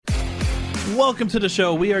Welcome to the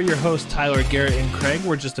show. We are your hosts, Tyler, Garrett, and Craig.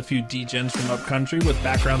 We're just a few D-gens from upcountry with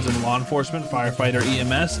backgrounds in law enforcement, firefighter,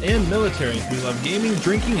 EMS, and military. We love gaming,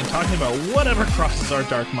 drinking, and talking about whatever crosses our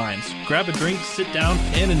dark minds. Grab a drink, sit down,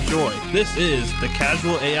 and enjoy. This is the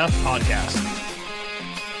Casual AF Podcast.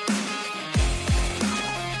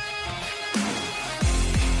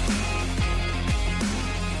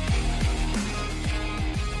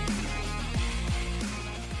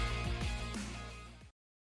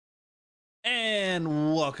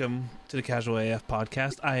 And welcome to the Casual AF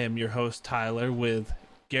Podcast. I am your host, Tyler, with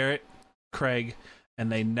Garrett, Craig,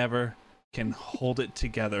 and they never can hold it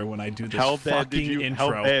together when I do this intro.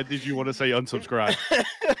 How bad did you want to say unsubscribe?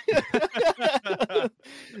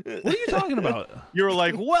 What are you talking about? You were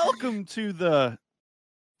like, welcome to the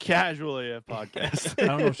Casual AF Podcast. I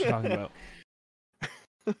don't know what you're talking about.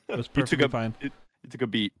 It was perfectly fine. It took a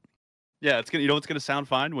beat. Yeah, it's gonna. You know what's gonna sound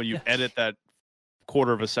fine when you edit that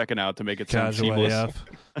quarter of a second out to make it sound seamless.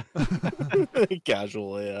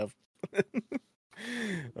 Casual AF.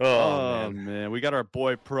 Oh man, we got our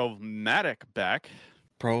boy Provmatic back.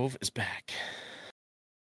 Prov is back.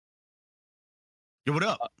 Yo, what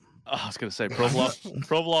up? I was gonna say Prov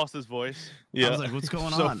lost his voice. Yeah, I was like, what's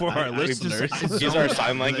going so on? for our listeners, He's our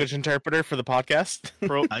sign language interpreter for the podcast.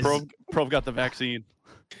 Prov got the vaccine.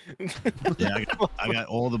 Yeah, I got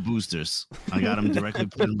all the boosters. I got them directly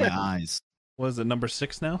put in my eyes. What is it, number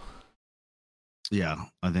 6 now? Yeah,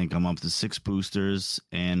 I think I'm up to 6 boosters,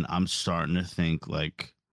 and I'm starting to think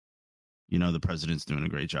like, you know, the president's doing a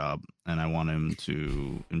great job, and I want him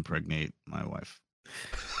to impregnate my wife.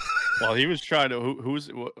 Well, he was trying to. Who's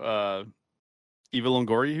Eva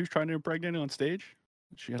Longoria? He was trying to impregnate on stage.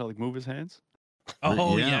 She had to like move his hands.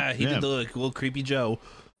 Oh yeah, he did the little creepy Joe.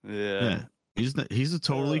 Yeah. He's a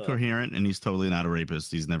totally coherent, and he's totally not a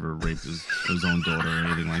rapist. He's never raped his own daughter or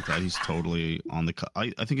anything like that. He's totally on the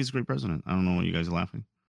I think he's a great president. I don't know why you guys are laughing.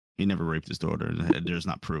 He never raped his daughter. There's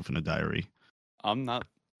not proof in a diary. I'm not.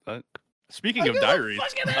 Speaking of diaries,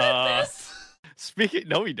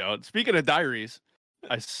 no, we don't. Speaking of diaries,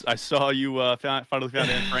 I saw you finally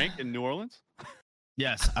found Anne Frank in New Orleans.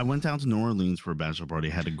 Yes, I went down to New Orleans for a bachelor party.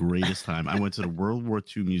 Had the greatest time. I went to the World War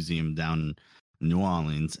II Museum down in New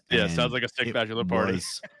Orleans. Yeah, sounds like a sick bachelor party.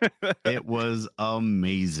 It was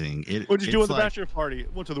amazing. What'd you do at the bachelor party?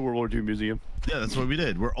 Went to the World War II Museum. Yeah, that's what we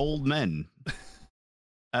did. We're old men.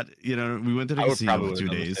 We went to the casino for 2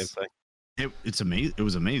 days. It's amazing. It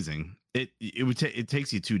was amazing. It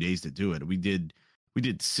takes you 2 days to do it. We did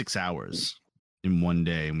 6 hours in one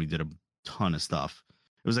day, and we did a ton of stuff.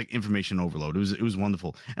 It was like information overload. It was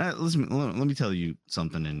wonderful. And listen, let me tell you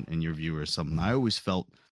something, and your viewers something. I always felt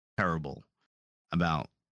terrible about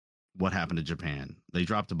what happened to Japan. They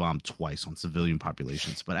dropped a bomb twice on civilian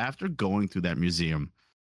populations. But after going through that museum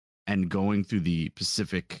and going through the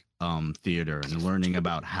Pacific Theater and learning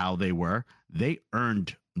about how they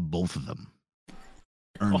earned both of them.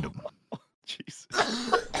 Them. Jesus.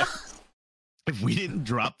 If we didn't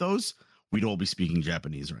drop those, we'd all be speaking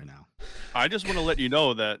Japanese right now. I just want to let you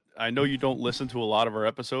know that I know you don't listen to a lot of our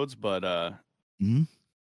episodes, but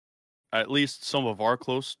at least some of our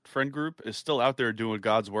close friend group is still out there doing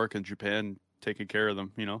God's work in Japan, taking care of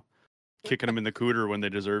them, kicking them in the cooter when they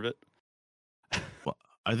deserve it. Well,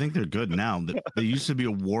 I think they're good now. They used to be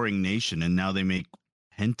a warring nation, and now they make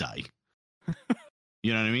hentai.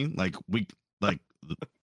 You know what I mean?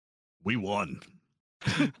 We won.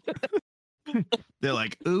 They're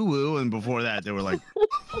like, ooh, and before that, they were like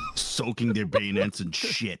soaking their bayonets in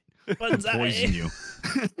shit to poison you.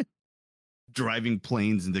 Driving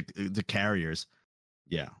planes into the carriers.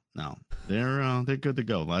 Yeah, no, they're good to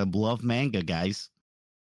go. I love manga, guys.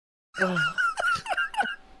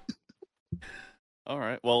 All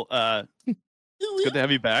right, well, it's good to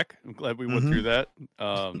have you back. I'm glad we went through that.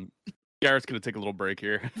 Garrett's gonna take a little break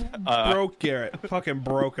here. Broke Garrett, fucking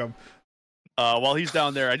broke him. While he's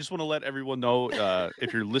down there, I just want to let everyone know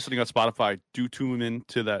if you're listening on Spotify, do tune in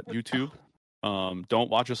to that YouTube.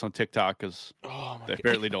 Don't watch us on TikTok because they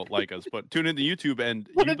barely don't like us. But tune into YouTube, and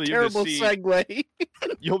you'll be terrible segue.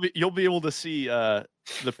 you'll be able to see the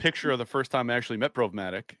picture of the first time I actually met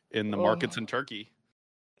Provmatic in the markets in Turkey.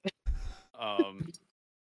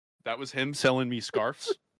 That was him selling me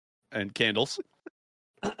scarves and candles.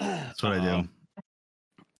 That's what I do.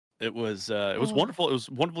 It was wonderful. It was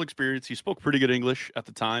a wonderful experience. He spoke pretty good English at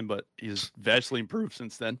the time, but he's vastly improved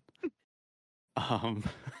since then.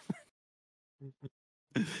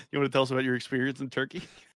 You want to tell us about your experience in Turkey?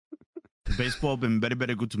 Baseball been very,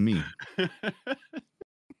 very good to me.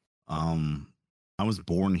 I was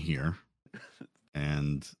born here,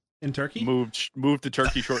 and in Turkey. Moved to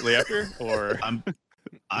Turkey shortly after, or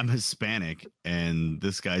I'm Hispanic, and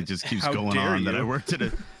this guy just keeps How going dare on that you. I worked at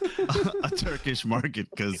a Turkish market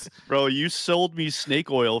because. Bro, you sold me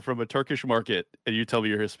snake oil from a Turkish market, and you tell me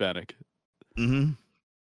you're Hispanic. Mm-hmm.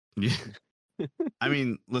 Yeah. I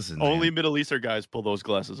mean, listen. Only Man. Middle Eastern guys pull those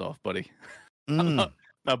glasses off, buddy. Mm,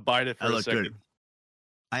 Not buying it I for a look second. good.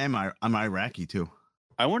 I'm Iraqi too.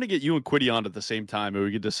 I want to get you and Quiddy on at the same time, and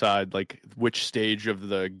we could decide like which stage of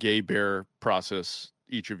the gay bear process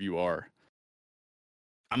each of you are.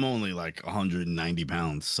 I'm only like 190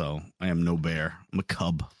 pounds, so I am no bear. I'm a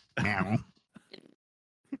cub. Meow.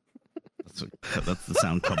 That's the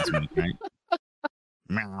sound cubs make, right?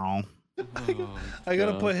 Meow. I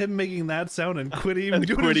gotta put him making that sound and Quiddy And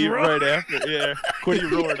doing his Quiddy roar. right after. Yeah, Quiddy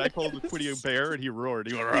roared. I called Quiddy a bear, and he roared.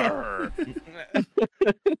 He went, "Roar."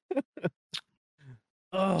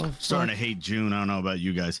 Oh, Starting to fuck. hate June. I don't know about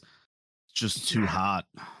you guys. It's just too hot.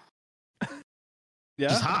 Yeah.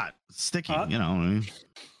 Just hot. It's sticky. Hot? You know. I mean,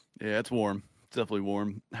 Yeah, it's warm. It's definitely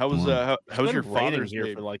warm. How was Warm. how was your It's been raining Father's here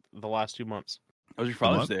Day? for like the last 2 months? How was your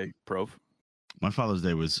Father's What? Day, Prov? my Father's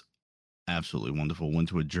Day was absolutely wonderful. Went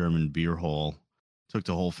to a German beer hall. Took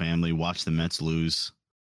the whole family. Watched the Mets lose.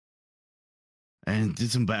 And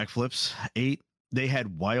did some backflips. Ate. They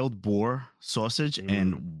had wild boar sausage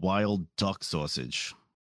and wild duck sausage.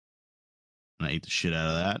 And I ate the shit out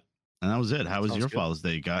of that. And that was it. How was Sounds your good. Father's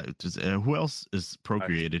Day? Who else is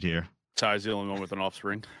procreated here? Ty's the only one with an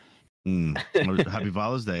offspring. Happy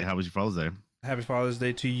Father's Day. How was your Father's Day? Happy Father's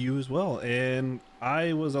Day to you as well. And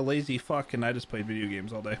I was a lazy fuck and I just played video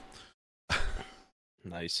games all day.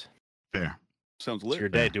 Nice. Fair. Sounds It's lit. your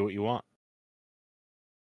day. Do what you want.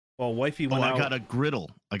 Well, wifey But went I out. got a griddle.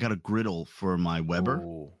 I got a griddle for my Weber.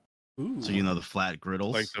 Ooh. Ooh. So you know the flat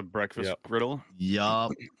griddles. Like the breakfast Yep. griddle.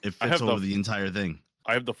 Yup. It I fits have over the- the entire thing.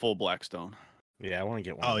 I have the full Blackstone. Yeah, I want to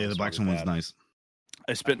get one. Oh of yeah, those the black really one's bad. nice.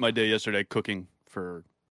 I spent my day yesterday cooking for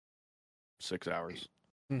 6 hours.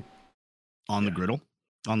 On the Yeah. griddle?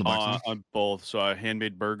 On the black On both. So I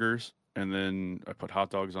handmade burgers, and then I put hot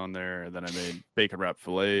dogs on there, and then I made bacon wrapped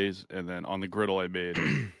fillets, and then on the griddle I made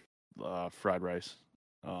fried rice.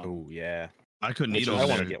 Oh yeah. I couldn't Which eat I all,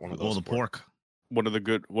 wanna the, get one of all those the for. pork. One of the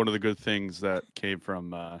good things that came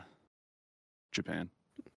from Japan,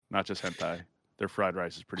 not just hentai. Their fried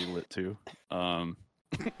rice is pretty lit too.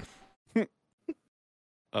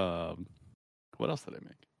 What else did I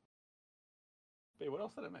make? Hey, what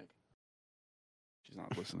else did I make? She's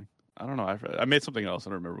not listening. I don't know. I made something else. I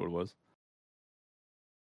don't remember what it was.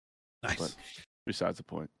 Nice. But besides the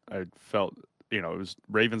point, I felt, it was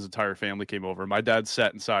Raven's entire family came over. My dad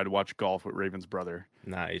sat inside and watched golf with Raven's brother,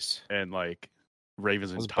 Nice. and like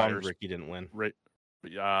Raven's I was entire. bummed Ricky didn't win.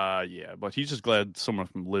 Yeah, but he's just glad someone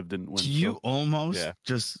from Liv didn't win. Do you so- almost Yeah.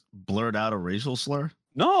 just blurt out a racial slur?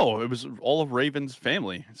 No, it was all of Raven's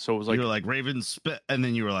family. So it was like, you were like Raven spit, and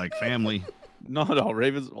then you were like family. no, all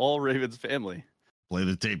Raven's family. Play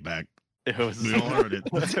the tape back. It was. We all heard it.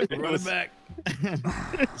 it Run was- it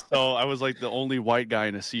back. So I was like the only white guy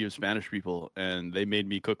in a sea of Spanish people, and they made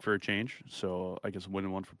me cook for a change. So I guess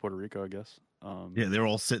winning one for Puerto Rico, I guess. Yeah, they were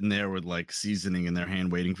all sitting there with like seasoning in their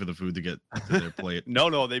hand, waiting for the food to get to their plate.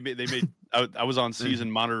 No, they made. I was on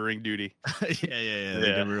season monitoring duty. yeah.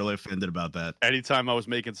 They get really offended about that. Anytime I was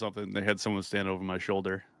making something, they had someone stand over my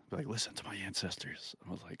shoulder, be like, "Listen to my ancestors."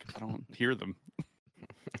 I was like, I don't hear them.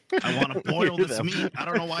 I want to boil Hear this them. meat. I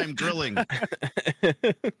don't know why I'm grilling.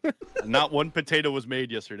 Not one potato was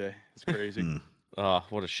made yesterday. It's crazy. Mm. Oh,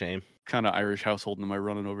 what a shame. Kind of Irish household am I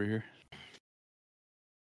running over here?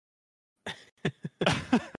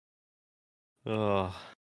 Oh,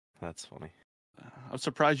 that's funny. I'm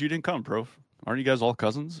surprised you didn't come, Prof. Aren't you guys all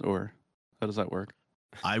cousins, or how does that work?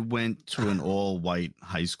 I went to an all-white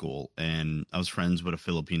high school, and I was friends with a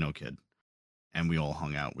Filipino kid, and we all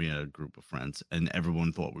hung out. We had a group of friends, and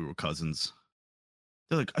everyone thought we were cousins.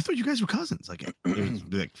 They're like, "I thought you guys were cousins." Like, it was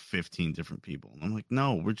like 15 different people, and I'm like,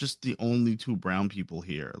 "No, we're just the only two brown people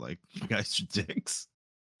here. Like, you guys are dicks."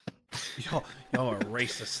 Y'all are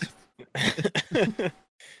racist.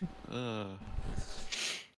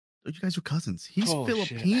 You guys are cousins. He's Oh,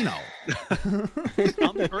 shit. Filipino.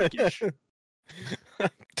 I'm Turkish.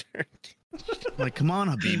 Like, come on,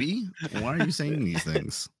 Habibi. Why are you saying these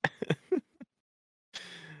things?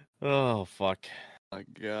 Oh, fuck. My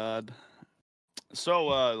God.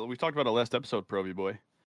 So we talked about it last episode, Provy boy.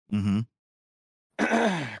 Mm-hmm.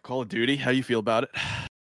 Call of Duty. How you feel about it?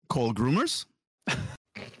 Call of Groomers?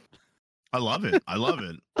 I love it.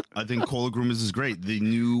 I think Call of Groomers is great. The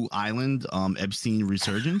new island, Epstein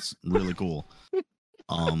Resurgence, really cool.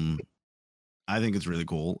 I think it's really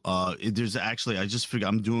cool. There's actually, I just figured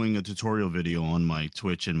I'm doing a tutorial video on my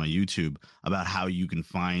Twitch and my YouTube about how you can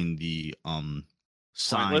find the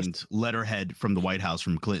signed letterhead from the White House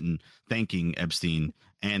from Clinton thanking Epstein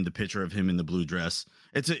and the picture of him in the blue dress.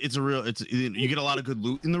 You get a lot of good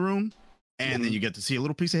loot in the room, and then you get to see a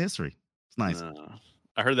little piece of history. It's nice.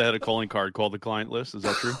 I heard they had a calling card called the client list. Is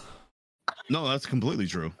that true? No, that's completely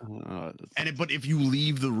true. But if you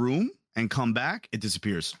leave the room and come back, it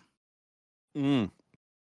disappears. Yep.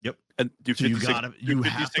 And so you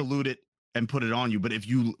have to loot it and put it on you. But if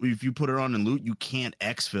you put it on and loot, you can't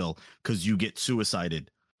exfil because you get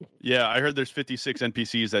suicided. Yeah, I heard there's 56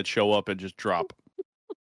 NPCs that show up and just drop.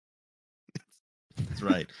 That's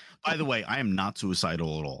right. By the way, I am not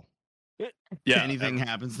suicidal at all. Yeah. If anything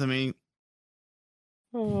happens to me.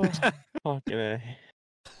 Oh, fucking A.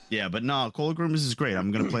 Yeah, but no, Call of Grimace is great.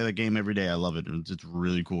 I'm gonna play that game every day. I love it. It's a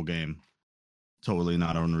really cool game. Totally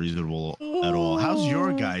not unreasonable at all. How's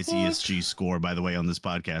your guys' ESG score, by the way, on this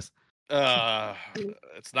podcast?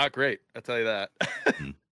 It's not great. I'll tell you that.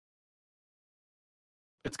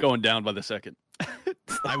 It's going down by the second.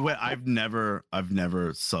 I've never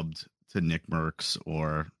subbed to Nick Merckx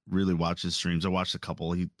or really watched his streams. I watched a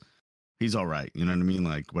couple. He's all right. You know what I mean?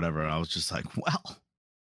 Like whatever. I was just like, well,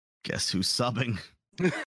 guess who's subbing?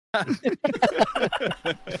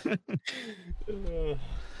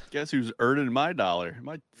 Guess who's earning my dollar?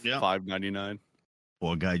 My $5.99.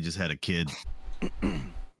 Well, a guy just had a kid.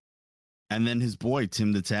 And then his boy,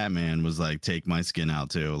 Tim the Tap Man, was like, take my skin out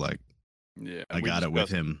too. Like, yeah, I got it with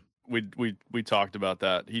him. We talked about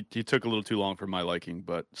that. He took a little too long for my liking,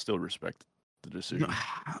 but still respect the decision.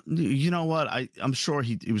 You know what? I'm sure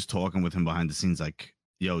he was talking with him behind the scenes, like,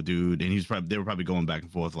 yo, dude. And they were probably going back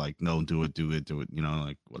and forth, like, no, do it. You know,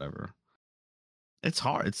 like whatever. It's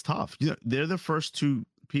hard. It's tough. You know, they're the first two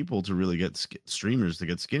people to really get streamers to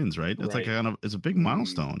get skins, right? It's like it's a big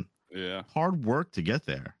milestone. Yeah, hard work to get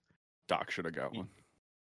there. Doc should have got one.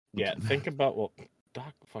 Yeah, think about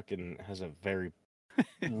Doc fucking has a very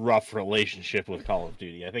rough relationship with Call of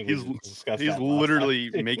Duty. I think he's literally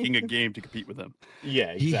making a game to compete with them.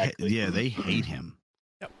 Yeah, exactly. They hate him.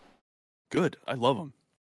 Yep. Good. I love him.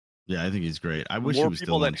 Yeah, I think he's great. I wish he was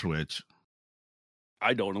still on Twitch.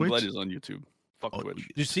 I don't. I'm glad he's on YouTube. Fuck Twitch.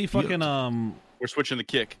 Did you see fucking We're switching the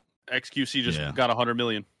kick. XQC just got 100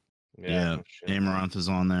 million. Yeah. Amaranth is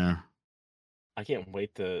on there. I can't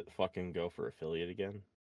wait to fucking go for affiliate again.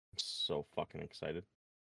 I'm so fucking excited.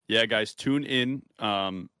 Yeah, guys, tune in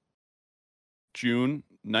June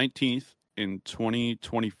 19th in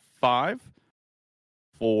 2025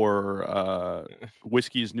 for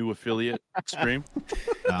Whiskey's new affiliate stream.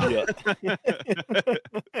 On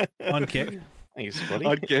Kick. Thanks, buddy.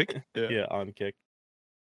 On Kick. Yeah, on Kick.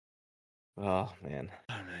 Oh, man.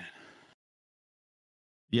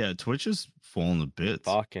 Yeah, Twitch is falling to bits.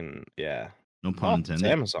 Fucking, yeah. No pun intended.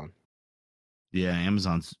 It's Amazon. Yeah,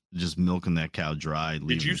 Amazon's just milking that cow dry,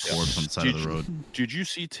 leaving corpse on the side of the road. Did you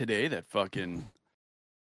see today that fucking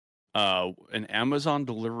an Amazon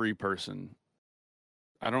delivery person?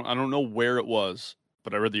 I don't know where it was,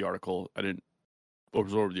 but I read the article. I didn't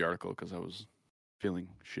absorb the article because I was feeling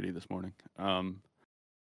shitty this morning.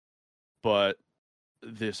 But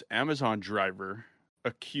this Amazon driver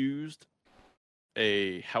accused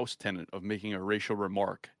a house tenant of making a racial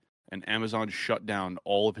remark, and Amazon shut down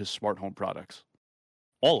all of his smart home products,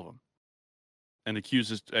 all of them, and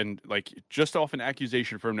accuses just off an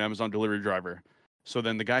accusation from an Amazon delivery driver. So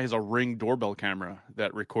then the guy has a Ring doorbell camera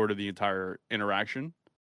that recorded the entire interaction,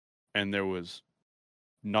 and there was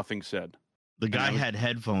nothing said. The guy had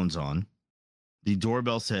headphones on. The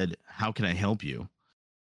doorbell said, "How can I help you?"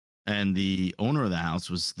 And the owner of the house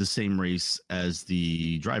was the same race as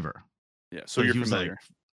the driver. Yeah, so you're familiar.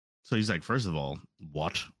 He's like, first of all,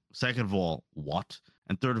 what? Second of all, what?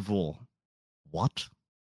 And third of all, what?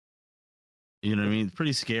 You know what I mean? It's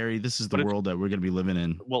pretty scary. This is the world that we're going to be living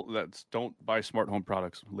in. Well, don't buy smart home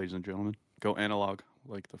products, ladies and gentlemen. Go analog,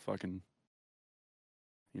 like the fucking,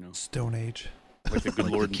 Stone Age. Like the good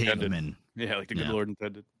like Lord the intended. cavemen. Yeah, like the good Lord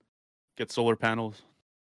intended. Get solar panels.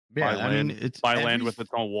 Yeah, buy land with its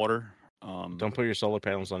own water. Don't put your solar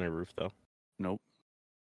panels on your roof, though. Nope.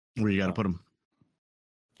 Where you got to put them?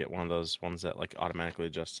 Get one of those ones that automatically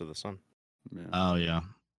adjust to the sun. Yeah. Oh yeah,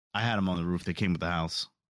 I had them on the roof. They came with the house.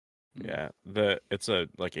 Yeah, it's a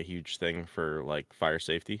huge thing for fire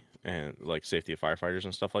safety and safety of firefighters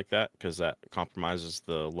and stuff like that, because that compromises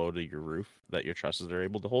the load of your roof that your trusses are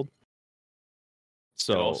able to hold.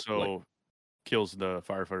 So it also kills the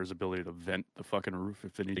firefighter's ability to vent the fucking roof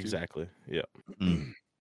if they need to. Exactly. Yeah.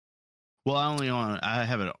 Well, I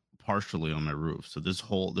have it partially on my roof, so there's a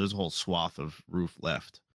whole swath of roof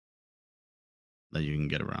left that you can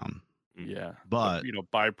get around. Yeah, but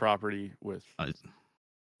buy property with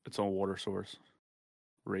its own water source,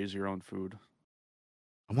 raise your own food.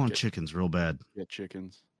 I want chickens real bad. Get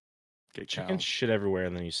chickens. Get Chickens cows. shit everywhere,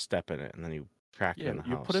 and then you step in it, and then you crack it in the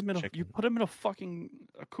you house. put him in a Chicken. you put him in a fucking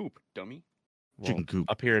coop, dummy. Well, Chicken coop.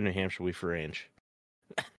 Up here in New Hampshire, we free range.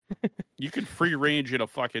 You can free range in a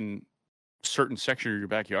fucking certain section of your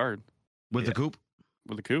backyard With the coop?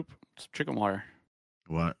 with a coop. It's chicken wire.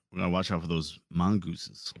 What? We gotta watch out for those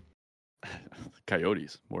mongooses.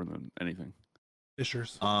 Coyotes more than anything.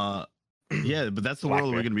 Fishers. Yeah, but that's the Black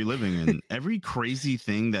world bear. we're gonna be living in. Every crazy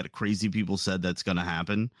thing that crazy people said that's gonna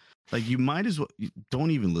happen, like you might as well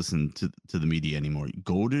don't even listen to the media anymore.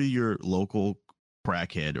 Go to your local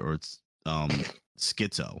crackhead or it's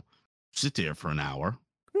schizo, sit there for an hour,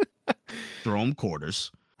 throw him quarters,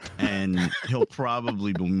 and he'll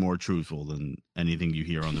probably be more truthful than anything you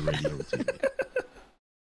hear on the radio or TV.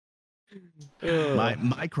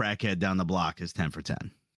 My crackhead down the block is 10 for 10.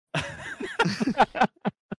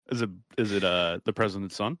 Is it the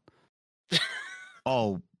president's son?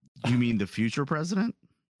 Oh, you mean the future president?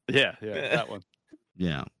 Yeah, that one.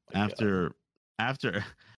 Yeah. After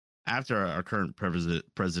our current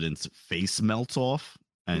president's face melts off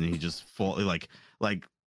and he just fall like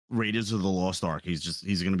Raiders of the Lost Ark.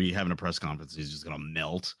 He's gonna be having a press conference. He's just gonna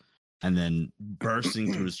melt, and then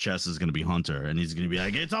bursting through his chest is gonna be Hunter, and he's gonna be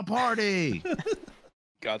like, "It's a party!"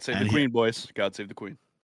 God save And the queen, boys. God save the queen.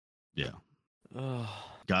 Yeah.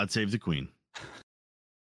 God save the queen.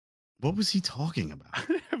 What was he talking about?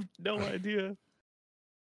 I have no idea.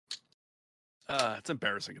 It's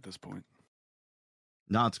embarrassing at this point.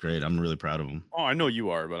 No, it's great. I'm really proud of him. Oh, I know you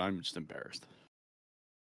are, but I'm just embarrassed.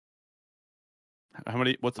 How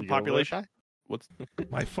many? What's the You gonna let it population? What's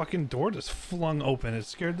My fucking door just flung open. It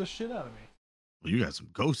scared the shit out of me. Well, you got some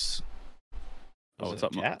ghosts. Oh, Was what's it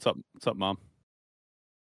up, a Mom? cat? What's up, Mom?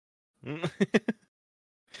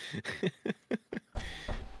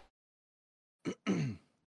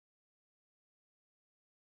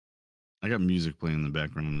 I got music playing in the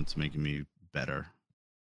background that's making me better.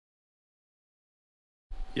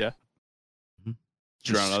 Yeah. Mhm. Drown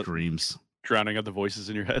Just out- screams. Drowning out the voices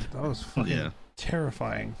in your head. That was fucking Yeah.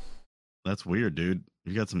 terrifying. That's weird, dude.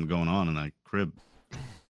 You got something going on in that crib.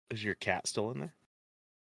 Is your cat still in there?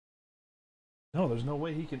 No, there's no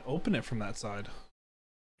way he can open it from that side.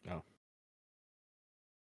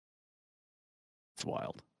 It's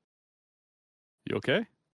wild. You okay?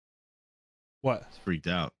 What? It's freaked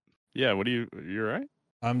out. Yeah. What are you? You all right?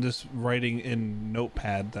 I'm just writing in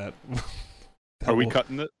Notepad that. Are we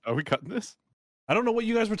cutting it? Are we cutting this? I don't know what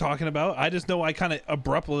you guys were talking about. I just know I kind of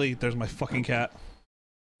abruptly. There's my fucking cat.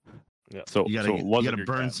 Yeah. So You so gotta, it you wasn't gotta your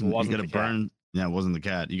burn cat. some. You Wasn't gotta the cat. burn. Yeah, it wasn't the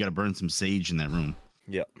cat. You gotta burn some sage in that room.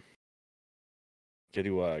 Yep. Got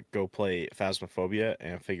to go play Phasmophobia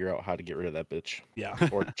and figure out how to get rid of that bitch, Yeah.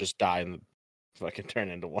 or just die and fucking turn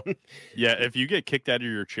into one. Yeah. If you get kicked out of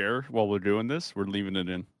your chair while we're doing this, we're leaving it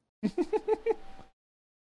in. I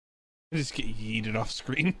just get yeeted off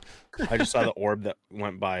screen. I just saw the orb that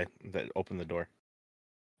went by that opened the door.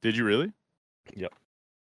 Did you really?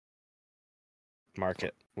 Mark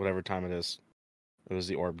it, whatever time it is. It was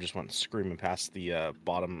the orb just went screaming past the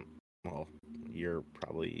bottom. Well, you're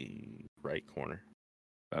probably right corner.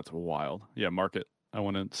 That's wild. Yeah. Mark it. I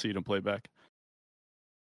want to see it in playback.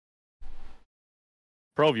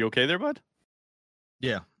 Pro, you okay there, bud?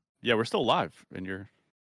 Yeah. Yeah, we're still live, and you're.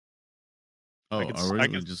 Oh, I could, are we I We're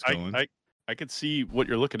could, just going? I could see what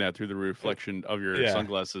you're looking at through the reflection of your Yeah.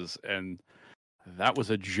 sunglasses, and that was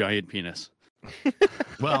a giant penis.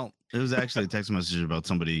 Well, it was actually a text message about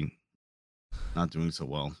somebody not doing so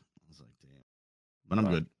well. I was like, damn. But I'm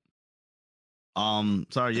Wow. good.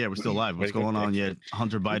 Sorry, yeah, we're still live. Way What's to go, going on? Greg. Yeah,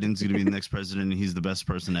 Hunter Biden's gonna be the next president. He's the best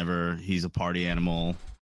person ever. He's a party animal.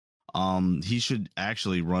 He should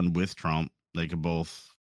actually run with Trump. They could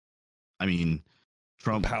both. I mean,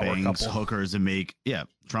 Trump Power bangs couple. hookers and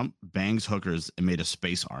Trump bangs hookers and made a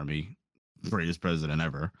space army. Greatest president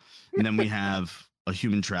ever. And then we have a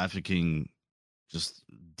human trafficking just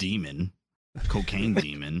demon, cocaine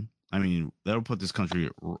demon. I mean, that'll put this country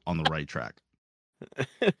on the right track.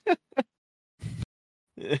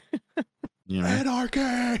 You know?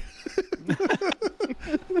 Anarchy.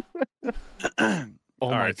 Oh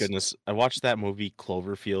All my right. goodness! I watched that movie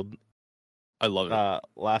Cloverfield I love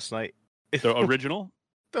it. last night. The original?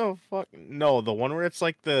 The fuck? No, the one where it's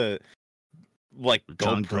like the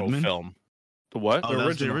John GoPro Goodman? film. The what? Oh,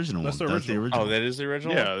 that's the original That's one. the That's the original. original. Oh, that is the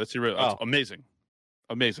original. Yeah, that's the that's Oh. amazing.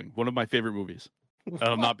 Amazing. One of my favorite movies. And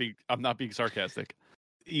I'm not being sarcastic.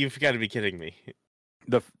 You've got to be kidding me.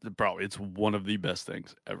 Bro, it's one of the best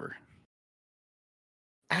things ever.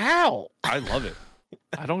 Ow! I love it.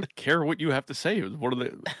 I don't care what you have to say. It was one of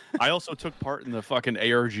the. I also took part in the fucking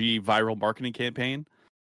ARG viral marketing campaign.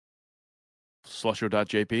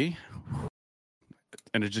 Slusho.jp.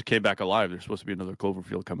 And it just came back alive. There's supposed to be another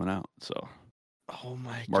Cloverfield coming out. So, Oh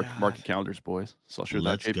my mark god. your calendars, boys. Let's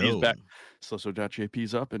Slusho.jp is go. back. Slusho.jp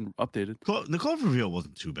is up and updated. The Cloverfield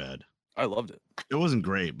wasn't too bad. I loved it. It wasn't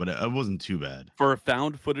great, but it wasn't too bad. For a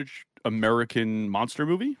found footage American monster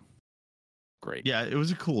movie, great. Yeah, it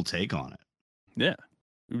was a cool take on it. Yeah.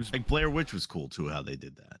 It was Like Blair Witch was cool too, how they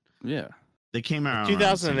did that. yeah. They came out around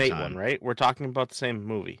the same 2008 time. one, right? We're talking about the same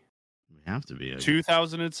movie. We have to be.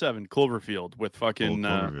 2007 Cloverfield with fucking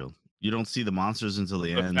Cloverfield. You don't see the monsters until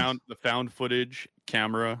the end. the found footage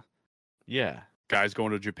camera. Yeah. Guys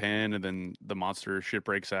going to Japan and then the monster shit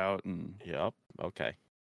breaks out and Yep. Okay.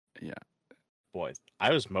 yeah. Boy,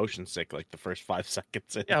 I was motion sick like the first 5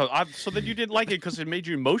 seconds. In. Yeah, so then you didn't like it because it made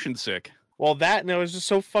you motion sick. Well, that and I was just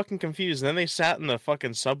so fucking confused. And then they sat in the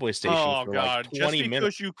fucking subway station Oh for god! like Just 20 because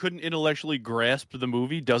minutes. you couldn't intellectually grasp the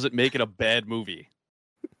movie doesn't make it a bad movie.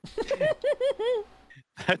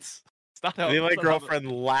 That's not how. Me and my that's not how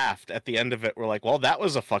girlfriend laughed at the end of it. We're like, "Well, that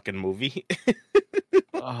was a fucking movie."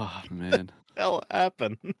 Oh man, Hell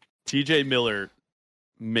happened. T.J. Miller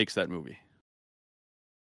makes that movie.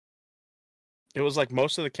 It was like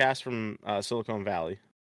most of the cast from Silicon Valley,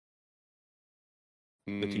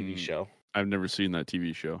 the TV show. I've never seen that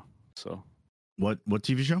TV show, so What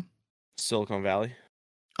TV show? Silicon Valley.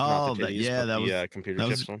 Oh, Not the that, titties, yeah, but that the, was computer that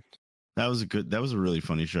was- chips one. that was a really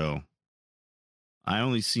funny show.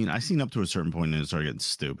 I seen up to a certain point and it started getting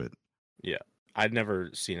stupid. I'd never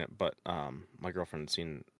seen it, but my girlfriend had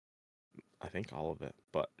seen, I think, all of it.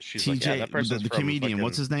 But she's TJ, like, yeah, that person's the from comedian, fucking-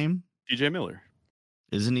 what's his name? T.J. Miller.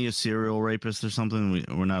 Isn't he a serial rapist or something?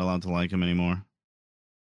 We're not allowed to like him anymore.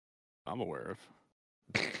 I'm aware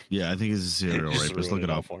of. Yeah, I think he's a serial Just rapist. Look ruined it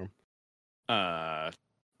all up. for him.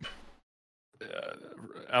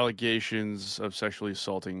 Allegations of sexually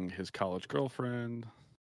assaulting his college girlfriend,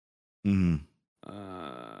 Hmm.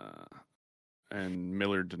 and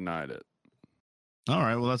Miller denied it. All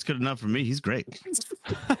right, well that's good enough for me. He's great.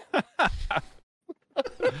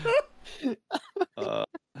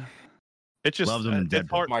 It just Loved him in it's Deadpool.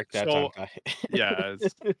 hard. Mark that So, down, guy. yeah,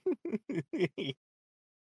 it's,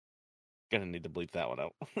 Gonna need to bleep that one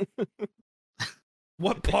out.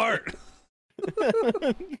 What part?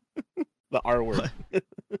 The R word.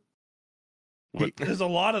 There's a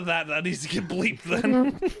lot of that needs to get bleeped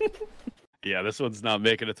then. yeah, this one's not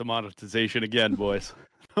making it to monetization again, boys.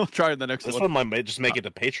 I'll try the next This one. one might just make it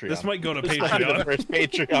to Patreon. This might go to This might be the Patreon. first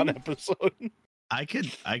Patreon episode. I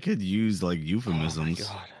could use like euphemisms.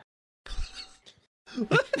 Oh my god.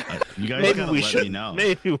 You guys Maybe gotta we let should. me know.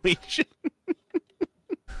 Maybe we should.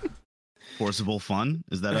 Forcible fun?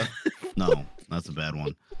 Is that a no? That's a bad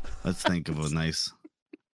one. Let's think of a nice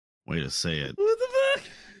way to say it. What the fuck?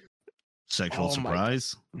 Sexual Oh my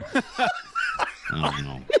surprise? I don't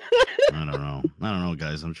know. I don't know,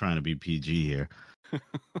 guys. I'm trying to be PG here.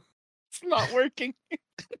 It's not working.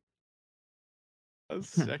 A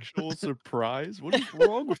sexual surprise? What is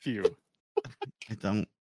wrong with you? I don't.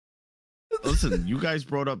 Listen, you guys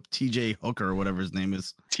brought up TJ Hooker or whatever his name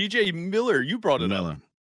is. T.J. Miller, you brought it up. Miller.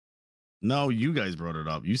 No, you guys brought it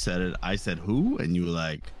up. You said it. I said who? And you were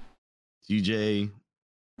like, TJ,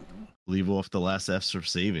 leave off the last F's for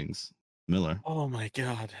savings. Miller. Oh my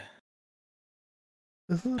god.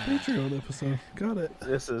 This is a Patreon episode. Got it.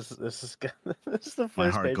 This is this is the first My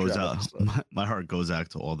heart Patreon goes out. episode. My heart goes out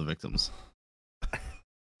to all the victims.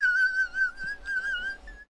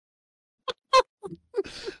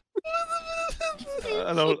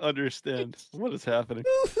 I don't understand. What is happening?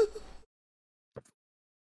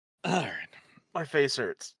 All right. My face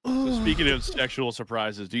hurts. So speaking of sexual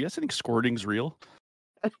surprises, do you guys think squirting's real?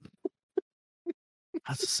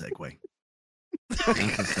 That's a segue. That's a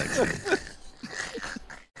segue.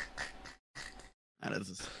 That is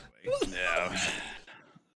a segue. Yeah.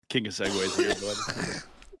 King of segues here,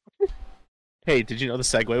 bud. Hey, did you know the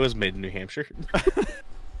Segway was made in New Hampshire?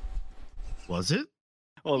 Was it?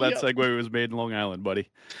 Well, that Yep. segue was made in Long Island, buddy.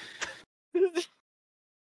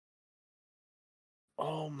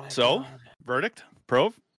 Oh my So? god. Verdict?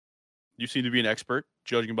 Prove? You seem to be an expert.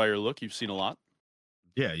 Judging by your look, you've seen a lot.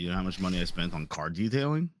 Yeah, you know how much money I spent on car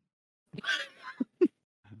detailing?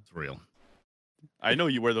 It's real. I know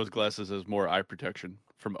you wear those glasses as more eye protection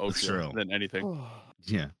from That's OSHA true. than anything.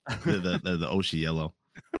 Yeah. The Oshi yellow.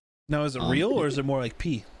 Now, is it real or is it more like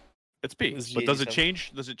pee? It's P. This is But does it 87.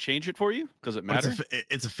 change? Does it change it for you? Does it But matter?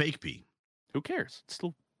 it's a fake pee. Who cares? It's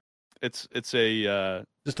still. It's a.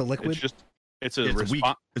 Just a liquid? It's just. It's a It's a weak.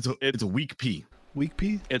 response. It's a weak pee. Weak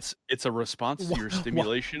pee? It's a response to your Wa- wa-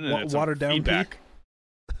 stimulation and it's watered a down pee? feedback.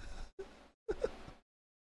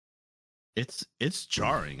 It's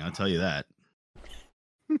jarring. I'll tell you that.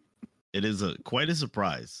 It is quite a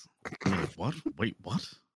surprise. I'm like, what? Wait, what?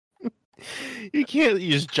 You can't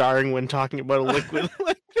use jarring when talking about a liquid.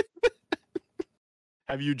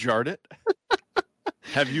 Have you jarred it?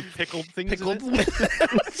 Have you pickled things in it?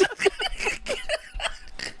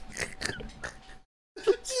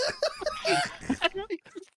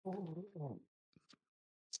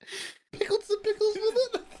 Pickled some pickles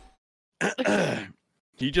with it.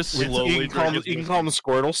 He just slowly you can call them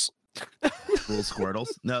Squirtles. Little Squirtles?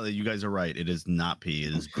 No, you guys are right. It is not pea.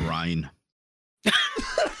 It is brine.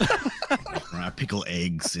 I pickle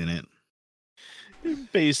eggs in it.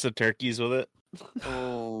 Base the turkeys with it.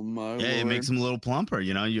 Oh my! Yeah, it makes them a little plumper.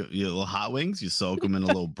 You know, you little hot wings. You soak them in a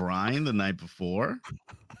little brine the night before.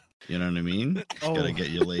 You know what I mean? Oh. Gotta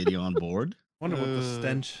get your lady on board. Wonder what the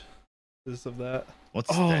stench is of that.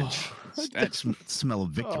 What's stench? Stench. Smell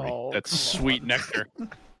of victory. That's sweet nectar.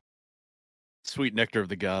 Sweet nectar of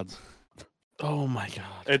the gods. Oh my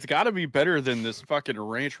god! It's got to be better than this fucking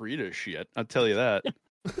Ranch Rita shit. I'll tell you that.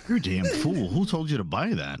 You're a damn fool. Who told you to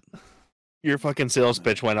buy that? Your fucking sales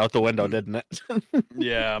pitch went out the window, didn't it?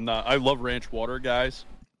 Yeah, I'm not. I love ranch water, guys,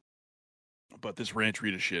 but this Ranch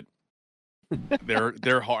Rita shit,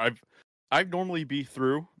 they're hard. I'd normally be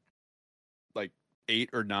through like 8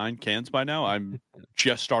 or 9 cans by now. I'm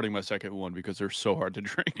just starting my second one because they're so hard to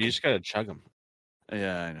drink. You just gotta chug them.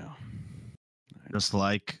 Yeah, I know. Just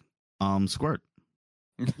like Squirt.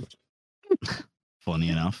 Funny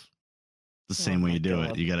enough. The same way you do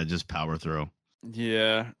it. You gotta just power through.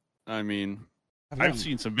 Yeah, I mean, I've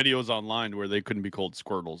seen some videos online where they couldn't be called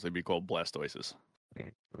Squirtles; they'd be called Blastoises.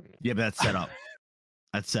 Yeah, but that's set up.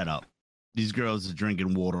 That's set up. These girls are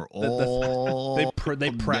drinking water all They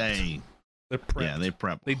prepped. day. They're prepped. Yeah, they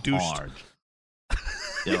prep. They douched. hard.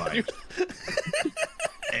 They're like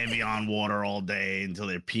Evian water all day until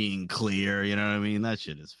they're peeing clear. You know what I mean? That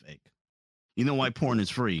shit is fake. You know why porn is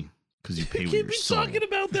free? Because you pay with your soul. Talking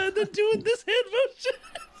about that and then doing this hand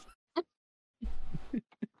motion.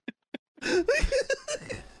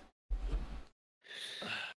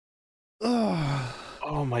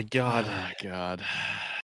 Oh my god! Oh, God.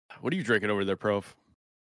 What are you drinking over there, Prof?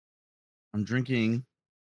 I'm drinking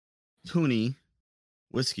Toonie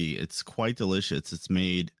whiskey. It's quite delicious. It's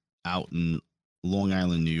made out in Long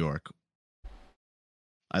Island, New York.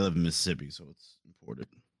 I live in Mississippi, so it's imported.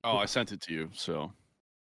 Oh, I sent it to you. So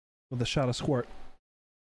With a shot of squirt.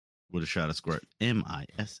 With a shot of Squirt.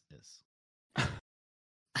 MISS.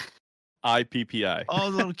 IPPI. Oh,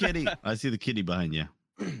 little kitty. I see the kitty behind you.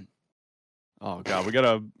 Oh God, we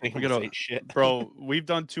gotta shit, bro. We've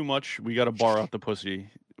done too much. We gotta bar out the pussy.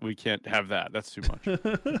 We can't have that. That's too much.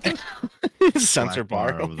 Censor Black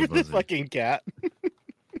bar bar over the over the pussy. fucking cat.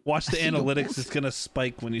 Watch the analytics. It's gonna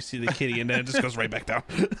spike when you see the kitty, and then it just goes right back down.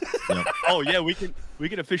 Yep. Oh yeah, we can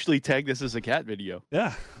officially tag this as a cat video.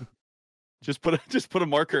 Yeah. Just put a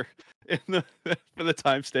marker in the for the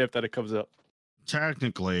timestamp that it comes up.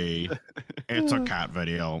 Technically, it's a cat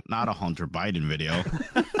video, not a Hunter Biden video.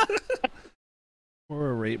 Or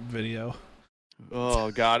a rape video. Oh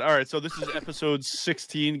God! All right, so this is episode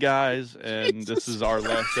 16, guys, and this is our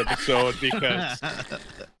last episode because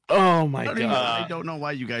Oh my I god! don't know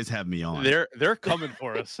why you guys have me on. they're coming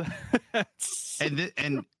for us.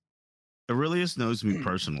 And Aurelius knows me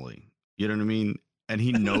personally. You know what I mean? And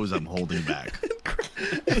he knows I'm holding back.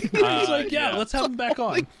 He's like, yeah, yeah. let's have him back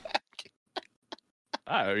on.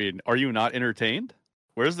 I mean, are you not entertained?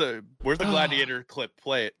 Where's the gladiator clip?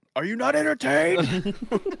 Play it. Are you not entertained?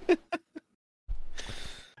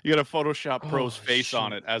 You gotta Photoshop Pro's face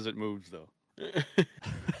on it as it moves, though.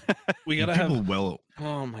 We gotta People have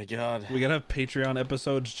Oh my god! we gotta have Patreon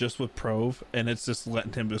episodes just with Prove, and it's just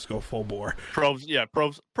letting him just go full bore. Pro's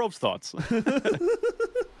thoughts.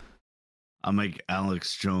 I'll make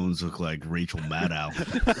Alex Jones look like Rachel Maddow.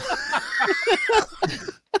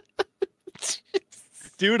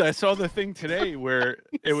 Dude, I saw the thing today where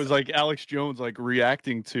it was like Alex Jones like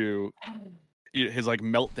reacting to his like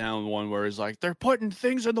meltdown one where he's like, they're putting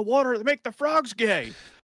things in the water that make the frogs gay.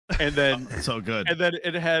 And then So good. and then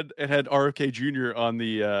it had RFK Jr. on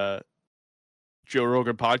the Joe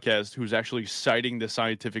Rogan podcast, who's actually citing the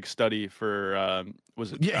scientific study for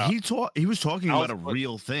was it? Yeah, he was talking about a Alex-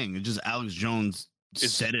 real thing. It's just Alex Jones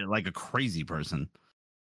said it like a crazy person.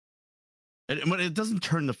 But it doesn't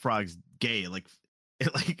turn the frogs gay,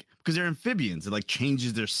 because they're amphibians. It like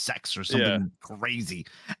changes their sex or something crazy.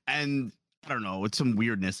 And I don't know, it's some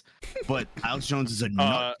weirdness. But Alex Jones is a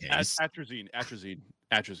nutcase.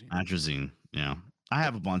 Atrazine. Yeah, I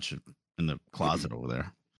have a bunch in the closet over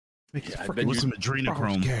there. Yeah, I bet With you- some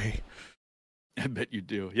adrenochrome. Gay. I bet you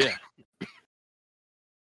do. Yeah,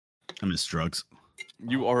 I miss drugs.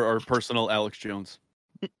 you are our personal Alex Jones.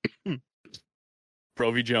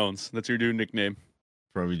 Provy Jones. That's your new nickname.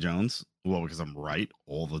 Provy Jones. Well, because I'm right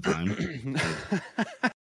all the time.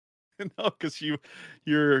 No, because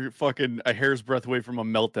you're fucking a hair's breadth away from a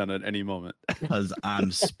meltdown at any moment. Because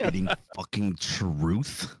I'm spitting fucking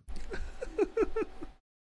truth.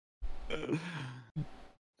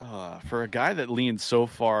 For a guy that leans so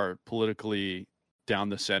far politically down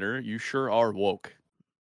the center, you sure are woke.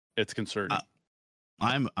 It's concerning.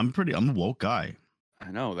 I'm a woke guy. I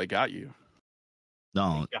know they got you.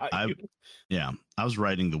 No, I was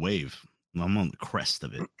riding the wave. I'm on the crest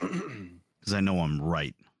of it because I know I'm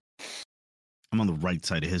right. I'm on the right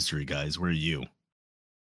side of history, guys. Where are you?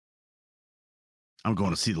 I'm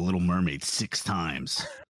going to see The Little Mermaid 6 times.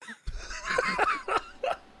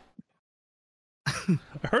 I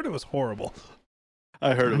heard it was horrible.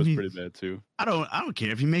 I heard it was pretty bad too. I don't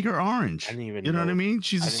care if you make her orange. I didn't even you know what I mean?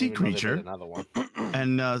 She's a sea even know they did creature, another one.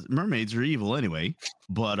 and mermaids are evil anyway.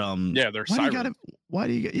 But yeah, they're sirens.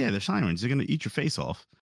 They're sirens. They're gonna eat your face off,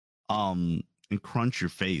 and crunch your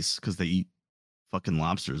face because they eat fucking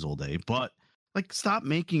lobsters all day. But like, stop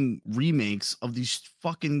making remakes of these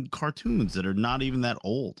fucking cartoons that are not even that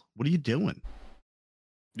old. What are you doing?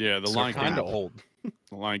 Yeah, the Lion King. Kind of old.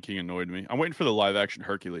 The Lion King annoyed me. I'm waiting for the live action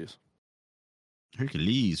Hercules.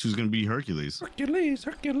 Hercules. Who's gonna be Hercules? Hercules.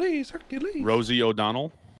 Rosie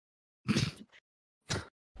O'Donnell.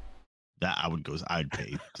 That I'd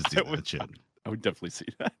pay to see that shit. I would definitely see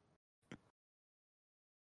that.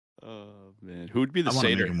 Oh man, who would be the I want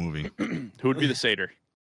to satyr? make a movie. Who would be the satyr?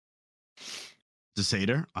 The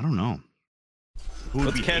satyr? I don't know. Who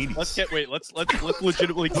would be 80s? Let's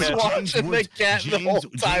legitimately cast. Watching the cat the whole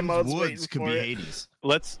time I was Woods waiting could for be it. Hades.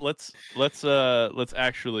 Let's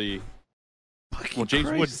actually. Well, James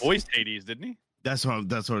Wood voiced Hades, didn't he? That's what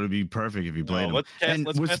would be perfect if you played him. Let's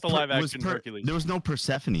cast the live action Hercules. There was no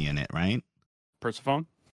Persephone in it, right? Persephone?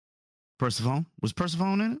 Persephone? Was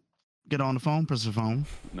Persephone in it? Get on the phone, Persephone.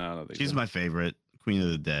 No, I don't think She's so. my favorite. Queen of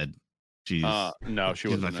the Dead. No, she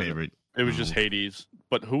she's wasn't my in it. favorite. It was just Hades.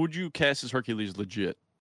 But who would you cast as Hercules legit?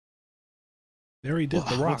 There he did.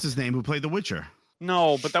 The Rock. What's his name? Who played The Witcher?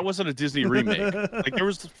 No, but that wasn't a Disney remake. Like there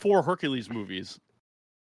was 4 Hercules movies.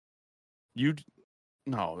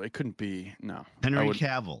 No, it couldn't be. No, Henry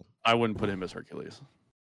Cavill. I wouldn't put him as Hercules.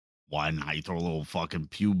 Why not? You throw a little fucking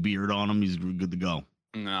pew beard on him. He's good to go.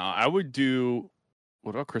 No, I would do.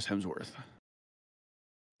 What about Chris Hemsworth?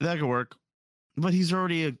 That could work. But he's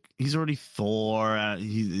already Thor.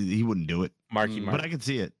 He wouldn't do it. Marky Mark. But I could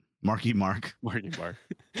see it. Marky Mark. Marky Mark.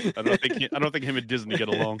 I don't think him and Disney get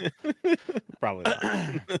along. Probably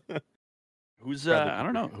not. Who's I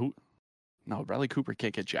don't know who. No, Bradley Cooper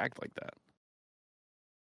can't get jacked like that.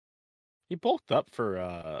 He bulked up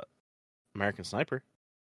for American Sniper.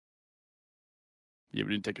 Yeah, but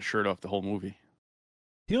he didn't take a shirt off the whole movie.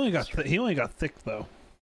 He only got thick though.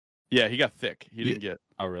 Yeah, he got thick. He didn't get.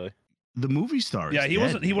 Oh, really? The movie star. Yeah, he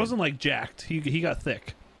dead, wasn't like jacked. He got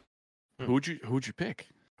thick. Who'd you pick?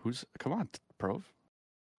 Come on, Prov.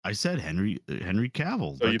 I said Henry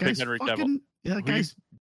Cavill. Oh, you picked Henry Cavill. Yeah, that guy's.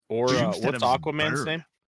 Or juiced what's out of his Aquaman's bird. name?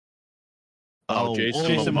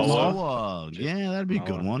 Jason Momoa. Yeah, that'd be a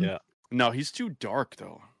good one. Yeah. No, he's too dark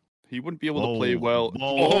though. He wouldn't be able to play well.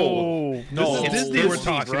 Oh no, This is Disney we're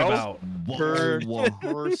Disney, talking bro. about.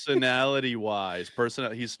 Personality-wise,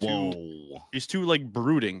 he's too like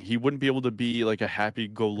brooding. He wouldn't be able to be like a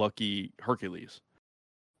happy-go-lucky Hercules.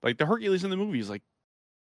 Like the Hercules in the movies, like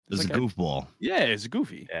There's like a goofball. Yeah, it's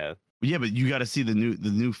goofy. Yeah. But you got to see the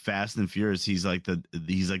new Fast and Furious. He's like the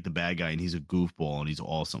bad guy, and he's a goofball, and he's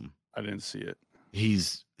awesome. I didn't see it.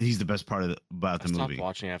 He's the best part about the I stopped movie.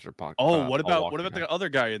 watching after Paul. What about the other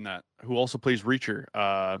guy in that who also plays Reacher?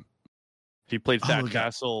 He played Thad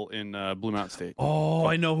Castle in Blue Mountain State. Oh,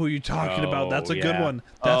 I know who you're talking about. That's a good yeah. one.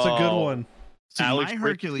 That's a good one. So Alex my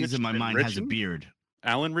Hercules in my mind has a Ritchson? beard.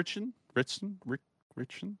 Alan Ritchson? I think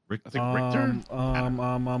Richter.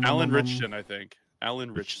 Alan Ritchson, I think.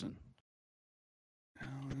 Alan Ritchson.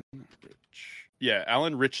 Yeah,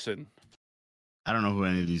 Alan Ritchson. I don't know who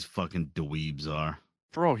any of these fucking dweebs are.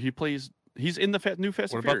 Bro, he's in the new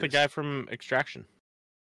Fast What and about the Furious. guy from Extraction?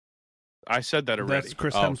 I said that already. That's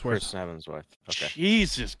Chris Oh, Hemsworth. Chris Hemsworth. Okay.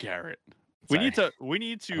 Jesus, Garrett. We need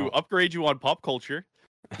to upgrade you on pop culture.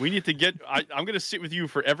 We need to get. I'm going to sit with you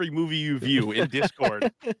for every movie you view in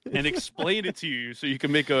Discord and explain it to you so you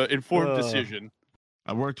can make an informed decision.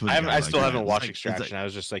 I worked with. I still haven't watched It's Extraction. I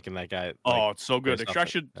was just thinking that guy. Oh, it's so good. based off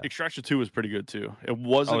Extraction 2 was pretty good too. It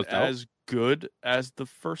wasn't it's dope? as good as the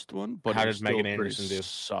first one, but How it was did Megan still pretty Anderson do?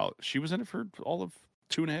 solid. She was in it for all of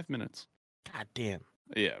 2.5 minutes. God damn,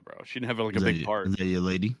 Yeah, bro. She didn't have like a Is big part. Is that your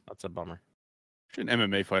lady? that's a bummer. She's an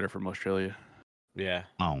MMA fighter from Australia. Yeah.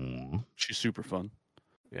 Oh, She's super fun.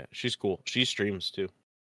 Yeah, she's cool. She streams too.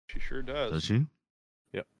 She sure does. does she?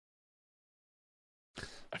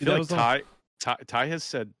 I feel like Ty has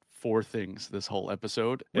said 4 things this whole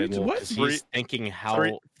episode. Wait, and what? He's thinking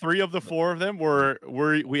how three of the 4 of them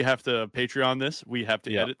we have to Patreon this. We have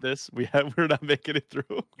to edit this. We're not making it through.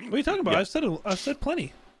 What are you talking about? Yeah. I said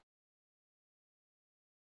plenty.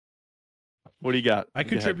 What do you got? I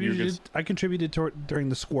contributed during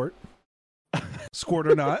the squirt. Squirt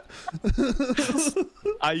or not.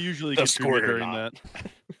 I usually The contribute squirt or during not.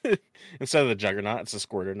 that. instead of the Juggernaut, it's a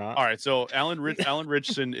squirt or not. All right, so Alan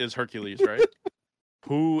Richardson is Hercules, right?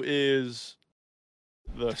 Who is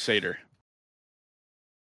the satyr?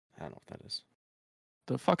 I don't know what that is.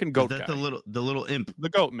 The fucking goat Is that guy. the little imp? The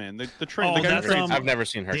goat man. The train. Oh, the guy who that's, trains. I've never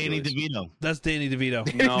seen Hercules. Danny DeVito. That's Danny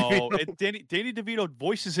DeVito. No, Danny DeVito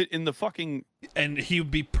voices it in the fucking. And he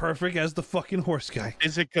would be perfect as the fucking horse guy.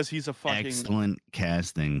 Is it because he's a fucking? Excellent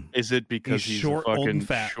casting. Is it because He's he's short, a old, fucking and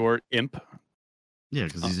fat. short imp? Yeah,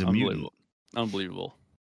 because he's a mutant. Unbelievable.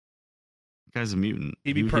 The guy's a mutant.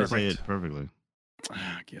 He'd be You can say perfect. it perfectly.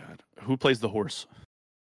 Oh, God, who plays the horse?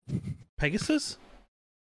 Pegasus?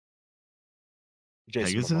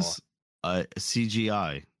 Jason Pegasus?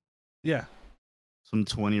 CGI. Yeah. Some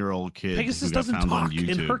 20-year-old kid Pegasus who got doesn't found on talk in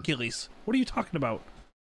YouTube. Hercules. What are you talking about?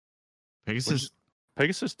 Pegasus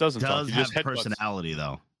Pegasus doesn't talk. does He have just headbutts. personality,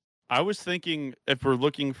 though. I was thinking if we're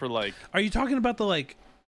looking for like Are you talking about the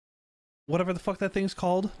whatever the fuck that thing's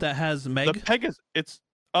called that has Meg? the Pegasus. It's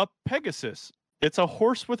a Pegasus. It's a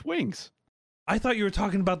horse with wings. I thought you were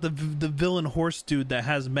talking about the villain horse dude that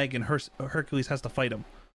has Meg and Hercules has to fight him.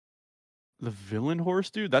 The villain horse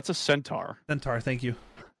dude? That's a centaur. Centaur, thank you.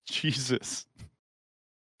 Jesus.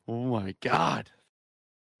 Oh my God.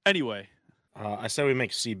 Anyway, I said we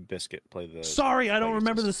make Seabiscuit play the. Sorry, I don't Pegasus.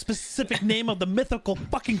 remember the specific name of the mythical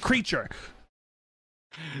fucking creature.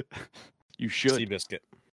 you should. Seabiscuit.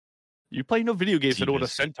 You play no video games. I know what a Seabiscuit.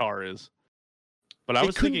 centaur is. But I It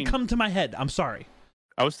was couldn't thinking, come to my head. I'm sorry.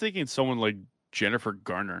 I was thinking someone like Jennifer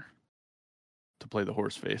Garner to play the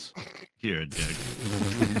horse face. You're a dick.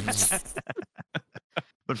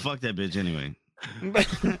 But fuck that bitch anyway.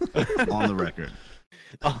 On the record.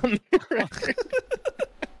 On the record.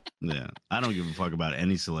 Yeah. I don't give a fuck about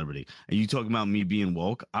any celebrity. And you talking about me being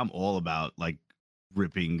woke? I'm all about like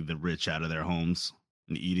ripping the rich out of their homes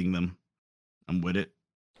and eating them. I'm with it.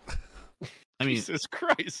 I mean, Jesus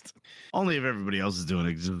Christ. only if everybody else is doing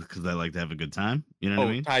it just because I like to have a good time. You know what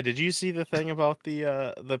I mean? Ty, did you see the thing about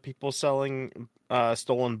the people selling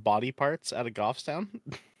stolen body parts at a Goffstown?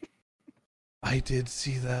 I did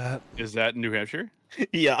see that. Is that in New Hampshire?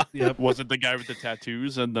 Yeah, Yep. Was it the guy with the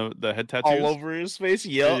tattoos and the head tattoos? all over his face.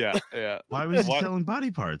 Yep. Yeah. Why was he What? selling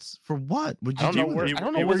body parts? For what? Would I you don't know do where. with it? I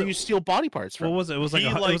don't know He where was- you steal body parts from. What was it? It was like He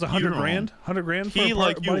it was like 100 funeral. grand. 100 grand. For He a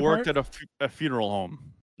like you body worked part? at a funeral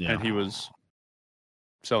home Yeah. and he was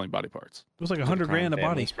selling body parts. It was like Was it 100 grand a body.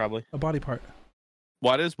 families, probably. A body part.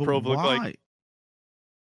 Why does But Prov look why? like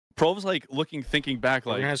Prov's like thinking back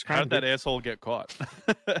like Organized how crime, did that dude. asshole get caught?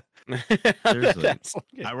 Seriously. That's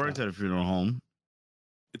like- I worked at a funeral home.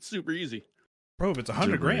 It's super easy. Bro, if it's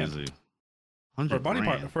 100 Super grand easy. for a 100 body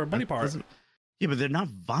part. grand. For a body That part. doesn't- Yeah, but they're not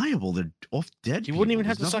viable. They're off dead. You wouldn't even people.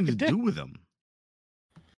 have to There's suck nothing a to dick. do with them.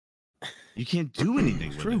 You can't do anything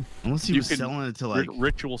with True. it unless he You was could selling it to like.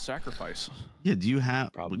 Ritual sacrifice. Yeah, do you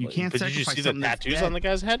have? Probably. You can't But did sacrifice you see the something that's tattoos dead. on the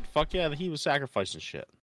guy's head? Fuck yeah, he was sacrificing shit.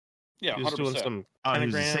 Yeah, He was doing 100%. some Oh, he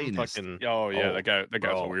was a pentagram, Satanist. fucking Oh yeah, Oh, that guy's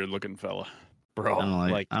bro. a weird looking fella. bro. I don't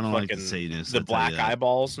like the fucking Satanists. the I'll tell you black that.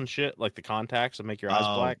 eyeballs and shit, like the contacts that make your eyes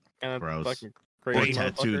Oh, black, kind of gross. fucking Or crazy.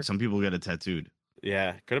 tattooed. motherfucker. Some people get it tattooed.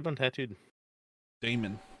 Yeah, could have been tattooed.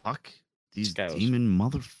 Damon. Fuck these This guy was- demon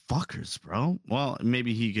motherfuckers, bro. Well,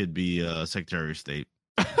 maybe he could be Secretary of State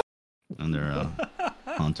under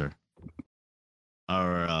Hunter,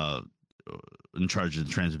 or in charge of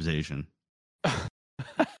transportation.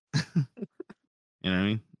 You know what I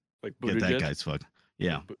mean? Like Get that Buttigieg. guy's fuck.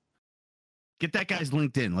 Yeah. Get that guy's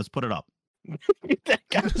LinkedIn. Let's put it up. That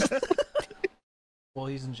guy- Well,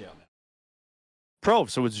 he's in jail now.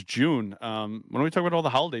 Prov, so it's June. When are we talking about all the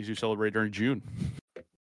holidays you celebrate during June?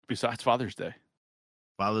 Besides Father's Day.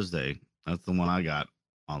 Father's Day. That's the one I got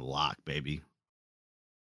on lock, baby.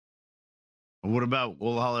 What about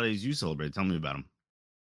all the holidays you celebrate? Tell me about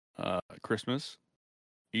them. Christmas,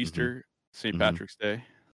 Easter, St. Mhm. Patrick's Day,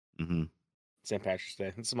 Mm-hmm. St. Patrick's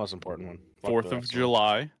Day. It's the most important one. Fuck 4th the of rest them.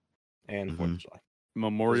 July, And 4th of July.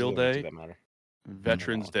 Memorial Those are the ones Day, that matter.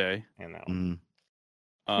 Veterans Day, And that one.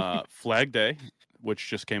 Mm-hmm. Flag Day, which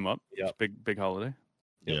just came up. It's Yep. big holiday.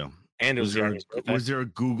 Yep. Yeah. And it was, Was Yanni's birthday. there a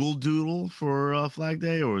Google Doodle for Flag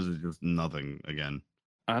Day, or was it just nothing again?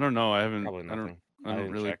 I don't know. I haven't. Probably nothing. I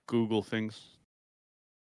don't really check. Google things.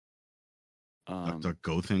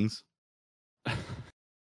 Go things.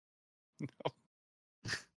 No.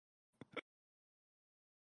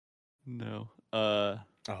 No. Oh.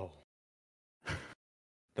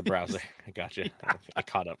 The browser. I got you. I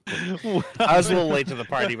caught up. I was a little late to the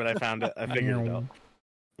party, but I found it. I figured it out.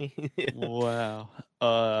 Wow.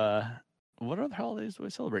 What other holidays do we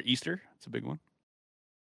celebrate? Easter. It's a big one.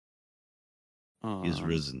 He's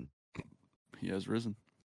risen. He has risen.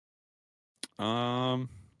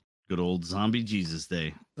 Good old zombie Jesus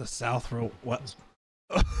Day. The South Road. What?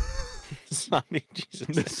 Zombie Jesus.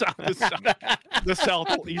 The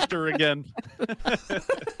South Easter again.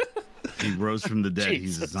 He rose from the dead.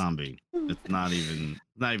 He's a Jesus. zombie. It's not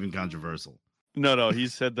even controversial. No, he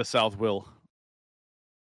said the South will.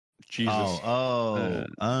 Jesus.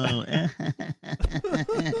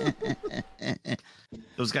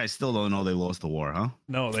 Those guys still don't know they lost the war, huh?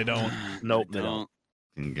 No, they don't. Nope, they don't.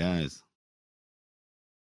 And guys.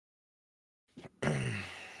 All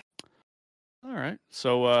right.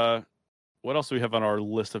 So, what else do we have on our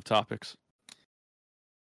list of topics?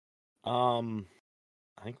 I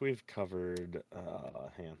think we've covered.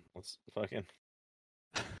 Hang on. Let's fucking.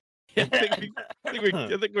 I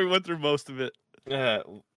think we went through most of it.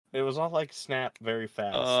 It was all like snap very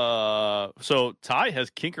fast. So Ty has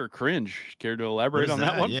kink or cringe. Care to elaborate on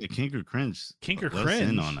that one? Yeah, kink or cringe. Kink or Let us cringe?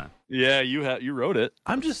 in on that. Yeah, you wrote it.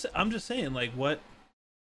 I'm just saying, like, what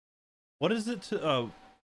is it to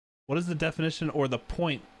what is the definition or the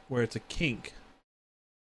point where it's a kink,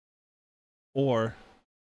 or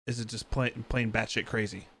is it just plain batshit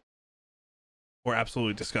crazy, or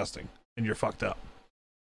absolutely disgusting and you're fucked up?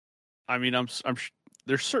 I mean,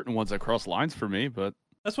 there's certain ones that cross lines for me, but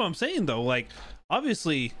That's what I'm saying, though. Like,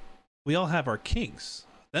 obviously, we all have our kinks.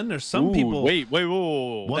 Then there's some people.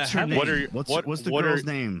 Whoa. What's her name? What are What's the girl's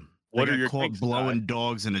name? What They are got your caught kinks, blowing Ty?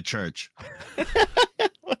 dogs in a church?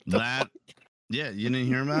 Yeah, you didn't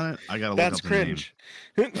hear about it? I gotta look That's up the name.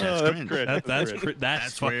 cringe. That's cringe.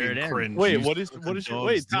 That's where fucking it ends. cringe. Wait, Jeez, what is dogs your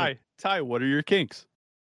wait, do. Ty? What are your kinks?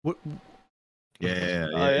 What? Yeah.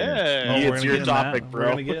 Oh, yeah. we're It's gonna your get in topic, that.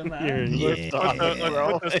 bro. We're gonna get in that. Let's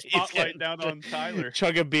Let's put the spotlight down on Tyler.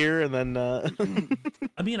 Chug a beer and then.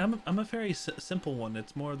 I mean, I'm a very simple one.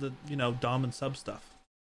 It's more the dom and sub stuff.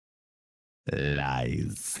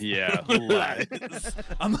 Lies. Yeah, lies.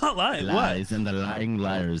 I'm not lying. Lies and the lying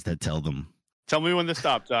liars that tell them. Tell me when to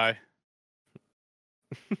stop, Ty.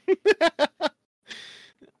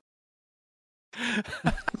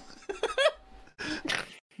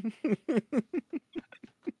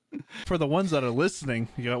 For the ones that are listening,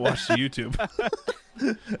 you gotta watch the YouTube.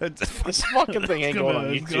 This fucking thing ain't going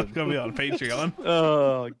on It's YouTube. gonna be on Patreon.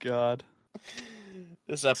 Oh God,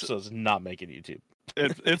 This episode's not making YouTube.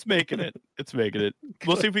 it's making it. It's making it.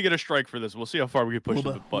 We'll see if we get a strike for this. We'll see how far we can push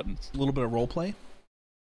the buttons. A little bit of role play.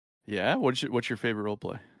 Yeah. What's your favorite role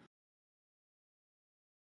play?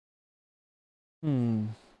 You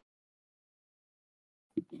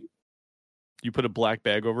put a black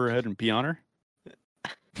bag over her head and pee on her?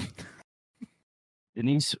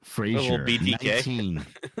 Denise Frazier, BTK. 19.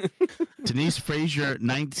 Denise Frazier,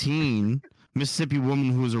 19. Mississippi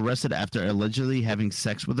woman who was arrested after allegedly having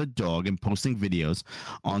sex with a dog and posting videos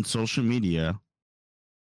on social media.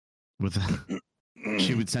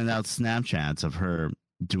 She would send out Snapchats of her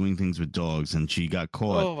doing things with dogs, and she got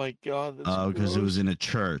caught. Oh my God. Because it was in a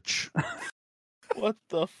church. What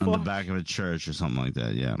the fuck? On the back of a church or something like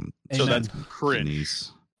that. Yeah. So Amen. that's cringe.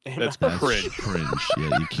 Denise. That's That's cringe. cringe.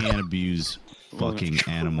 Yeah, you can't abuse fucking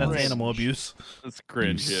animals. That's animal abuse. That's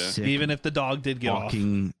cringe. You Yeah. sick Even if the dog did get off.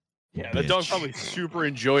 fucking Yeah, the dog bitch. probably super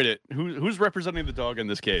enjoyed it. Who's representing the dog in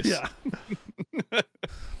this case? Yeah. Oh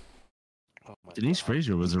my Denise God.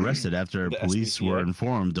 Frazier was arrested after The police SPCA. were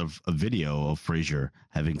informed of a video of Frazier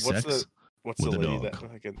having sex. What's with the a lady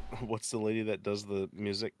dog. what's the lady that does the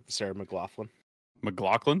music? Sarah McLaughlin.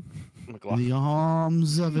 McLaughlin. The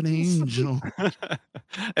arms of an angel. And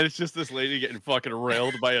it's just this lady getting fucking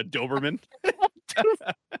railed by a Doberman.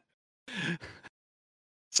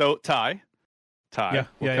 So Ty, Yeah.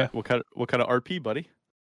 what kind of RP, buddy?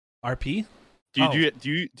 RP? Do you Oh.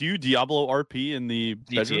 do you Diablo RP in the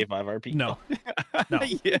bedroom? GTA 5 RP. No. No.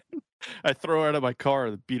 Yeah. I throw her out of my car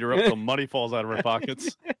and beat her up till money falls out of her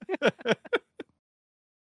pockets.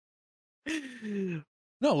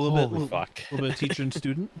 No, a little Holy bit. fuck. A little bit of teacher and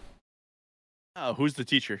student. Oh, who's the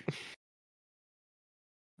teacher?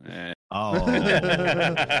 Eh. Oh.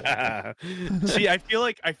 See, I feel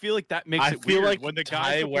like that makes I it feel weird. like When the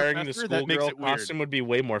Ty guy's wearing the professor, that makes schoolgirl it weird. costume would be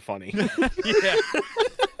way more funny. Yeah.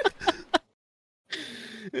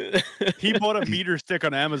 He bought a meter stick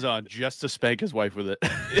on Amazon just to spank his wife with it.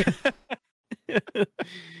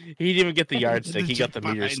 He didn't even get the yardstick. He got the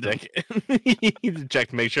meter stick. He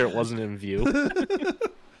checked to make sure it wasn't in view.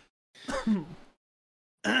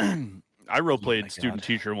 I role-played student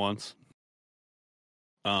teacher once.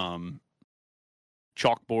 Chalkboard,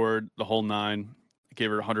 the whole nine. I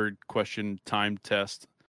gave her a 100-question timed test,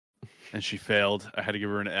 and she failed. I had to give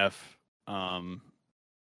her an F. I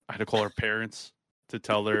had to call her parents to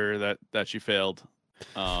tell her that she failed.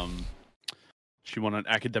 She went on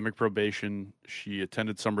academic probation. She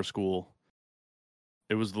attended summer school.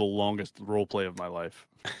 It was the longest role play of my life.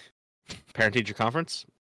 Parent-teacher conference?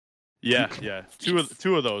 Yeah. Two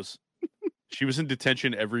of those. She was in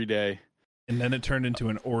detention every day. And then it turned into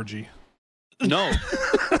an orgy. No.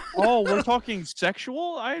 Oh, we're talking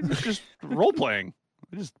sexual? I was just role playing.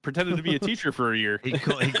 I just pretended to be a teacher for a year. He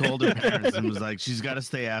called her parents and was like, she's got to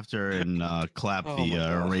stay after and clap the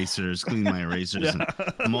erasers, clean my erasers. Yeah.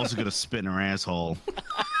 And I'm also going to spit in her asshole.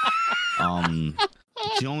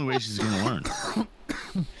 It's the only way she's going to learn.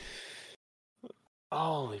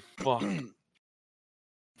 Holy fuck.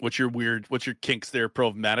 What's your kinks there,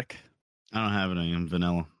 Problematic? I don't have any. I'm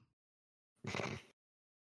vanilla.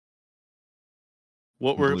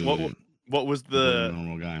 What was the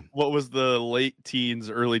normal guy? What was the late teens,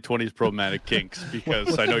 early 20s problematic kinks?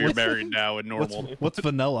 Because I know you're married now and normal. What's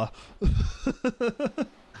vanilla?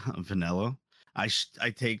 Vanilla. I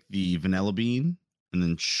take the vanilla bean and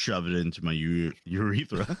then shove it into my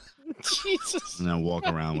urethra. Jesus. And I walk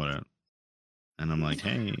around with it. And I'm like,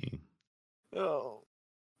 hey. Oh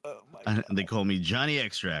my God. They call me Johnny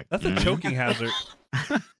Extract. That's a choking hazard.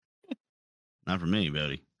 Not for me,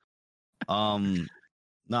 buddy. No,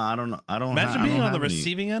 I don't know. Imagine being on the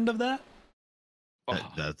receiving end of that.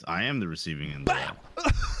 I am the receiving end of that.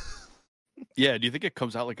 Yeah, do you think it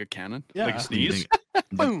comes out like a cannon? Yeah. Like a sneeze?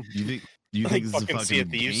 Do you think this is a fucking Sea of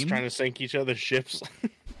fucking Thieves game? trying to sink each other's ships?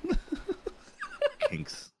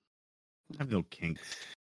 Kinks. I have no kinks.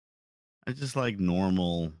 I just like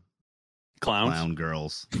normal Clowns? clown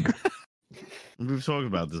girls. We've talked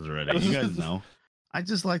about this already. You guys know. I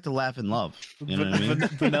just like to laugh and love. You know what I mean?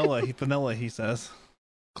 Vanilla, he says.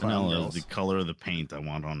 Clown Vanilla girls. is the color of the paint I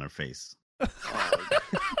want on their face.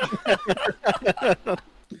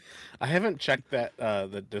 I haven't checked that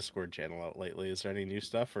the Discord channel out lately. Is there any new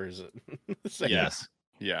stuff, or is it? Yes.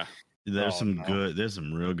 Yeah. There's there's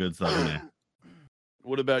some real good stuff in there.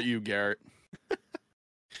 What about you, Garrett?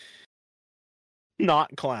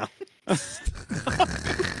 Not clown.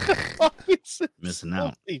 Missing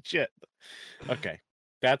out. Holy shit. Okay,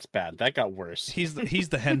 that's bad. That got worse. He's the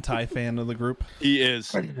hentai fan of the group. He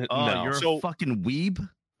is. No. You're a fucking weeb?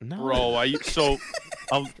 No, Bro, I used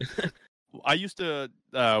to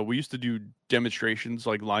we used to do demonstrations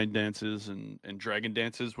like line dances and dragon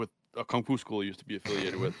dances with a kung fu school I used to be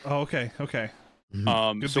affiliated with. Oh, okay. So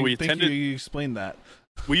Good we thing attended. you explained that.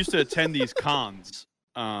 We used to attend these cons.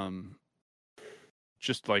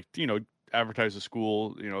 Just like, advertise the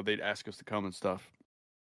school, they'd ask us to come and stuff.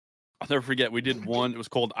 I'll never forget, we did one, it was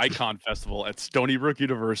called Icon Festival at Stony Brook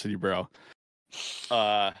University, bro.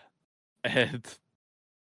 And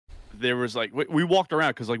there was like, we walked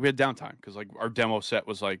around because we had downtime because our demo set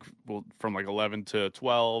was from 11 to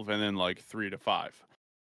 12 and then 3 to 5.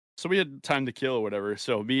 So we had time to kill or whatever.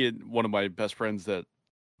 So me and one of my best friends that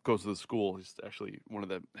goes to the school, he's actually one of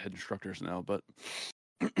the head instructors now, but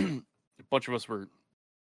a bunch of us were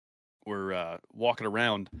walking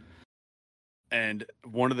around, and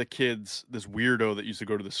one of the kids, this weirdo that used to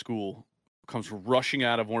go to the school, comes rushing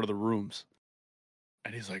out of one of the rooms,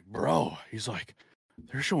 and he's like, "Bro," he's like,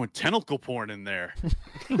 "they're showing tentacle porn in there."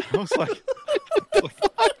 I was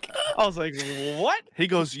like, "What?" He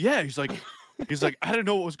goes, "Yeah." He's like, "I didn't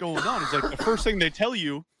know what was going on." He's like, "The first thing they tell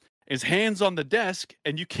you is hands on the desk,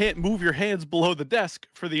 and you can't move your hands below the desk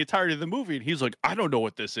for the entirety of the movie." And he's like, "I don't know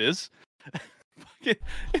what this is."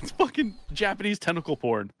 It's fucking Japanese tentacle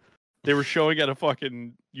porn. They were showing at a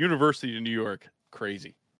fucking university in New York.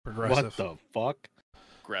 Crazy. Progressive. What the fuck?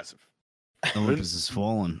 Aggressive. Olympus has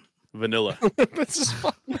fallen. Vanilla. This is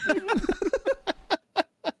fucking...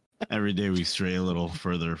 Every day we stray a little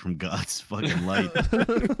further from God's fucking light.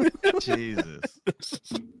 Jesus.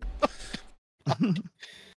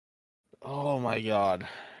 Oh my God.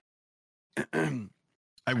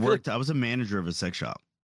 I was a manager of a sex shop.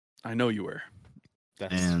 I know you were.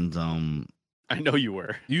 And I know you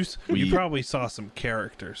were. You probably saw some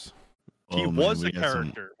characters. He was a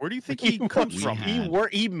character. Where do you think he comes from?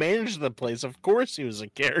 He managed the place. Of course, he was a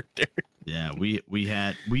character. Yeah, we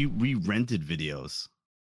rented videos.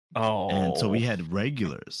 Oh, and so we had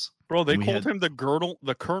regulars. Bro, they called him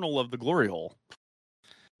the colonel of the glory hole.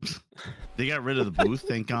 They got rid of the booth,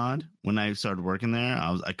 thank God. When I started working there,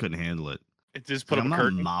 I couldn't handle it. It just put I'm up a not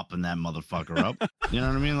curtain. mopping that motherfucker up. You know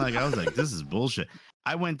what I mean? Like I was like, this is bullshit.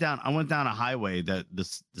 I went down a highway that the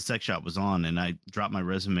sex shop was on, and I dropped my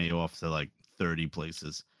resume off to like 30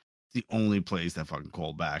 places. It's the only place that fucking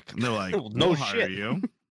called back. And they're like, No we'll hire shit. you.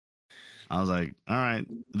 I was like, all right.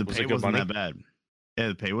 The Was pay it good wasn't money? that bad. Yeah,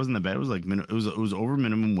 the pay wasn't that bad. It was like it was over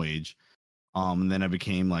minimum wage. And then I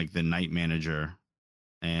became like the night manager.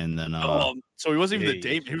 And then So he wasn't even the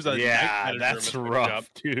day. He was a night yeah, manager of that's a swing rough, shop.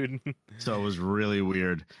 dude. so it was really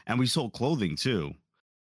weird. And we sold clothing too.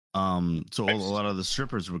 So a lot of the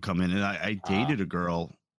strippers would come in, and I dated a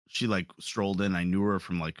girl. She like strolled in. I knew her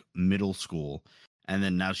from like middle school, and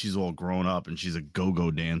then now she's all grown up, and she's a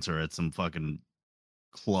go-go dancer at some fucking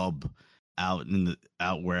club out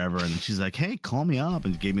wherever. And she's like, "Hey, call me up,"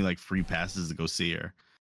 and gave me like free passes to go see her.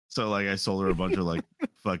 So like I sold her a bunch of like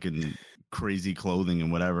fucking crazy clothing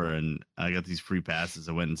and whatever, and I got these free passes.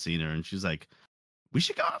 I went and seen her, and she's like, "We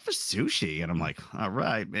should go out for sushi." And I'm like, "All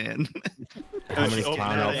right, man." How many Oh,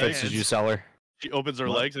 clown man. outfits did you sell her? She opens her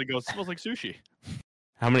What? legs and it goes, "Smells like sushi."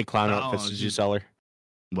 How many clown Oh, outfits did you geez. sell her?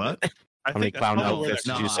 What? I How many think that's clown probably where outfits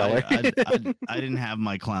that did you comes sell her? I didn't have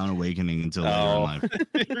my clown awakening until later in life.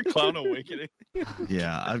 from. Your clown awakening.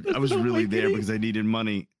 Yeah, I was really there because I needed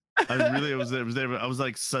money. I was there. But I was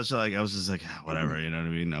like I was just like, whatever, you know what I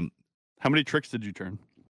mean? How many tricks did you turn?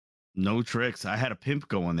 No tricks. I had a pimp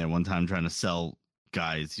go in there one time trying to sell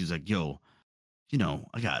guys. He was like, "Yo, you know,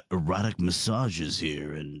 I got erotic massages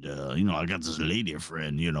here, and you know, I got this lady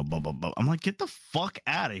friend, you know, blah blah blah." I'm like, "Get the fuck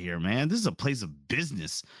out of here, man! This is a place of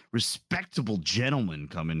business. Respectable gentlemen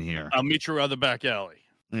come in here." I'll meet you around the back alley.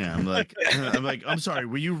 Yeah, I'm like, I'm sorry.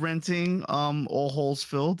 Were you renting All Holes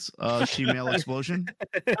Filled She-Male Explosion?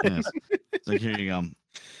 Yes. It's like, here you go.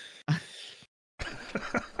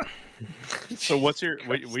 So what's your?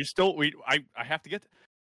 I have to get.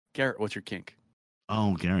 Garrett, what's your kink?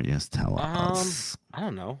 Oh, Garrett, yes, tell us. I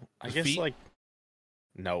don't know. I guess Feet? like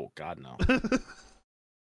no, God no.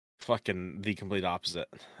 Fucking the complete opposite.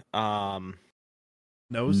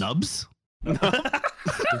 Nose. Nubs? No.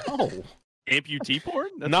 Amputee porn?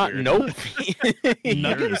 That's Not weird. nope.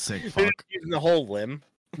 You're a sick fuck. Using the whole limb.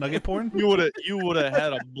 Nugget porn. You would have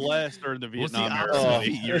had a blast during the What's the Vietnam era. opposite Oh. of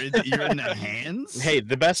feet? You're in the hands? Hey,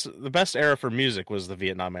 the best era for music was the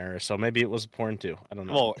Vietnam era, so maybe it was porn too. I don't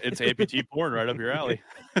know. Well, it's amputee porn right up your alley.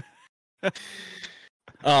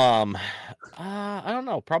 I don't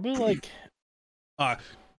know. Probably like handcuffs.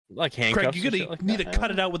 Craig, you're and gonna shit like need that. to I cut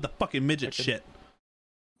don't it out with the fucking midget could- shit.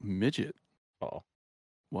 Midget. know.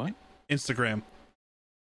 What? Instagram.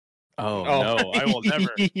 Oh, no, I will never.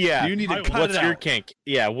 Yeah. You need to cut What's it your out. kink?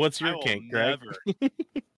 Yeah. What's I your will kink, Greg?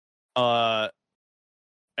 never.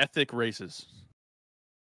 Ethnic races.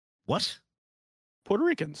 What? Puerto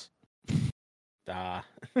Ricans.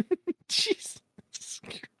 Jesus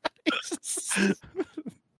Christ.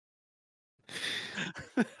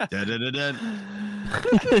 Da-da-da-da.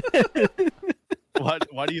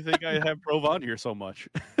 Why do you think I have Prove on here so much?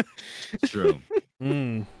 True.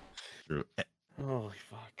 Mm. True. Holy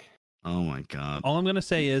fuck. Oh my god. All I'm gonna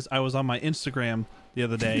say is I was on my Instagram the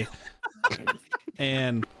other day,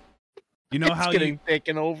 and you know how It's getting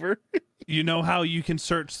taken over. you know how you can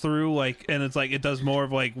search through like, and it's like it does more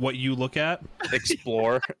of like what you look at.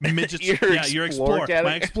 Explore. Midgets. Your Your Explore explore. category.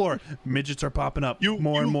 My explore. Midgets are popping up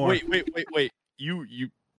more and more. Wait. You.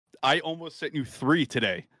 I almost sent you 3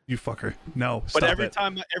 today. You fucker. No. But Stop every it.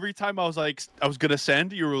 time I was like, I was gonna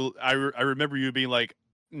send you. I remember you being like,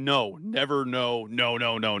 no, never, no.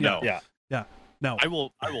 Yeah. No. I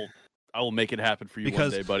will make it happen for you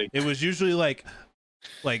Because one day, buddy. it was usually like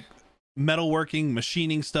metalworking,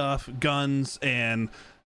 machining stuff, guns, and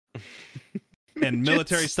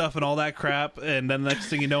military stuff and all that crap. And then the next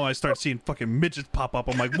thing you know, I start seeing fucking midgets pop up.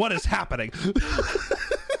 I'm like, what is happening?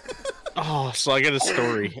 Oh, so I got a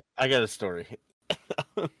story.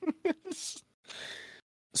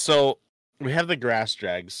 So we have the grass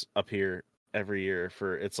drags up here every year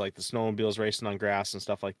for it's like the snowmobiles racing on grass and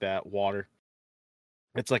stuff like that, water.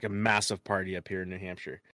 It's like a massive party up here in New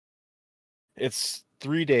Hampshire. It's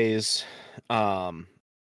 3 days, and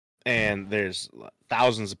there's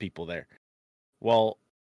thousands of people there. Well,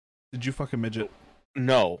 Did you fucking midget?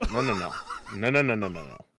 no.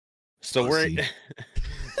 So Pussy.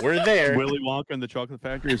 we're there. Willy Wonka and the Chocolate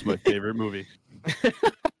Factory is my favorite movie.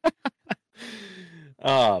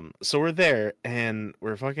 So we're there and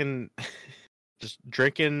we're fucking just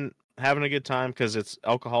drinking, having a good time because it's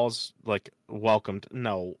alcohol's like welcomed.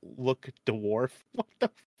 No, look, dwarf. What the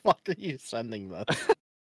fuck are you sending this?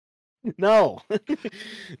 No.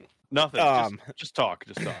 Nothing. Just talk.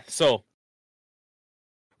 So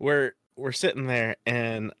we're sitting there,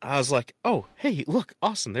 and I was like, "Oh, hey, look,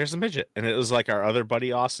 Austin, there's a midget," and it was like our other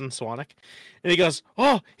buddy, Austin Swanik, and he goes,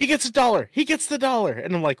 "Oh, he gets $1. He gets the $1,"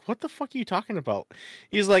 and I'm like, "What the fuck are you talking about?"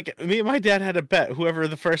 He's like, "Me and my dad had a bet. Whoever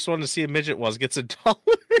the first one to see a midget was gets $1."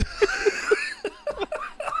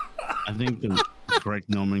 I think the correct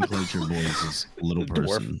nomenclature, boys, is little Dwarf.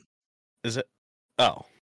 person. Is it? Oh,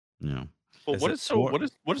 Yeah. Well, Is what it is so? What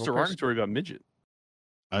is little derogatory about midget?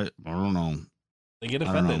 I don't know. They get I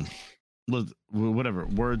don't know. offended. Look, whatever.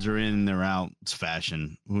 Words are in, they're out. It's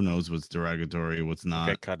fashion. Who knows what's derogatory, what's not.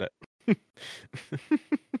 okay, cut it.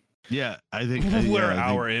 Yeah, I think We're an I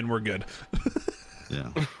hour in. We're good. think,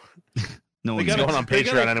 yeah. No They one's gotta- Going on they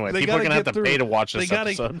Patreon gotta- anyway. they People are gotta gonna have get to pay to watch They this gotta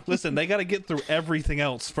episode. listen. They got to get through everything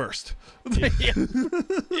else first. Yeah,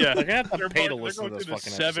 They're gonna have to They're pay to going listen to this through the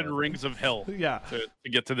fucking 7 episode. rings of hell Yeah. to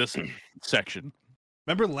get to this section.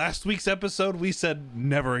 Remember last week's episode? We said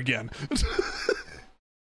never again.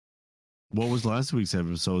 What was last week's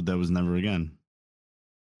episode that was never again?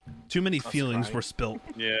 Too many That's feelings right. were spilt.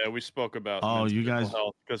 Yeah, we spoke about. Oh, men's you mental guys-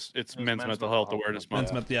 health because it's men's mental health awareness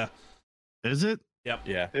month. Yeah. Is it?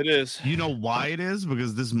 Yeah. It is. You know why it is?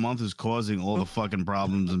 Because this month is causing all the fucking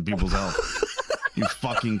problems in people's health. You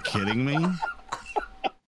fucking kidding me?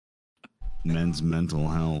 Men's mental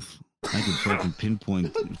health. I can fucking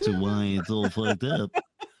pinpoint to why it's all fucked up.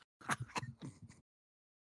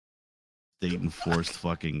 State enforced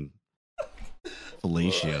fucking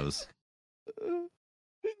fellatios.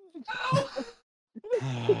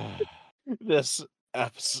 This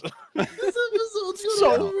episode. This episode's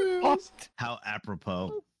gonna So be fucked. How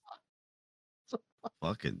apropos.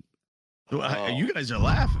 Fucking. Oh. You guys are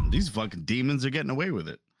laughing. These fucking demons are getting away with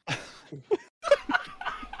it.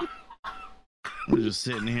 We're just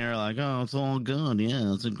sitting here like, oh, it's all good.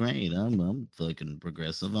 Yeah, it's great. I'm fucking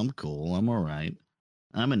progressive. I'm cool. I'm all right.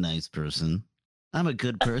 I'm a nice person. I'm a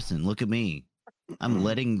good person. Look at me. I'm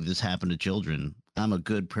letting this happen to children. I'm a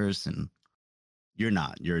good person. You're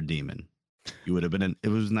not. You're a demon. You would have been. It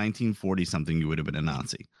was 1940 something. You would have been a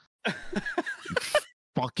Nazi. You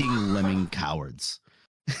fucking lemming cowards.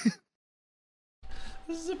 This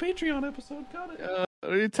is a Patreon episode. Got it. Why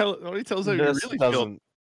don't you tell us how you This really feel, doesn't.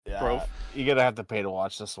 bro? Yeah, you're gonna have to pay to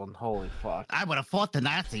watch this one. Holy fuck! I would have fought the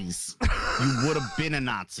Nazis. You would have been a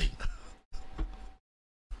Nazi.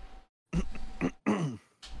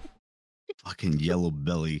 Fucking yellow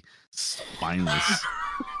belly, spineless,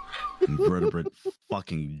 invertebrate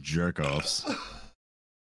fucking jerk offs.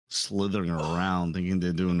 Slithering around thinking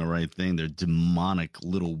they're doing the right thing. They're demonic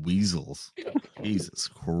little weasels. Jesus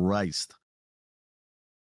Christ.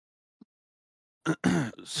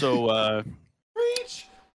 So, Reach.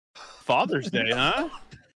 Father's Day, huh?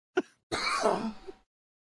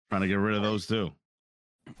 Trying to get rid of those too.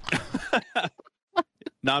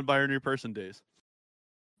 Non-binary person days.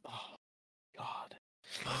 Oh, God.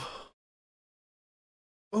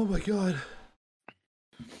 Oh my god.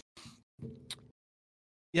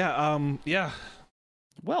 Yeah. Yeah.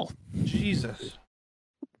 Well, Jesus.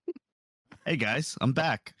 Hey guys, I'm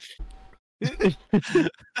back. Welcome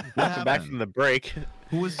back happened? from the break.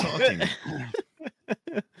 Who was talking?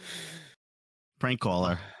 Prank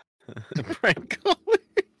caller. Prank caller.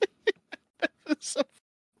 So-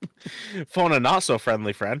 Phone a not so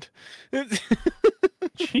friendly friend.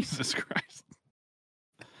 Jesus Christ.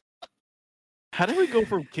 How did we go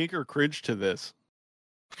from kink or cringe to this?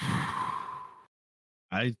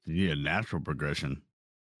 I need a natural progression.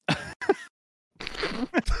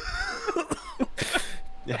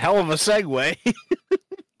 Hell of a segue.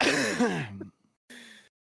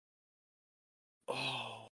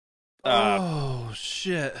 Oh. Oh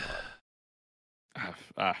shit.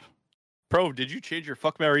 Pro, did you change your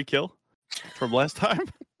fuck, marry, kill from last time?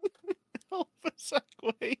 Hell of a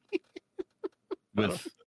segue. With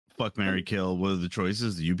fuck, marry, kill, what are the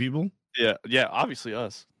choices? You people? Yeah, obviously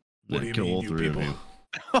us. What do Yeah, you kill mean, all you three people?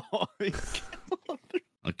 of you.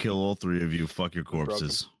 I'll kill all three of you. Fuck your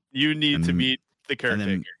corpses. You need And to then- meet the And caretaker.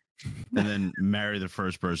 then, and then marry the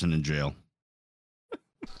first person in jail.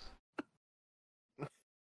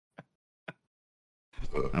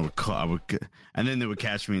 And then they would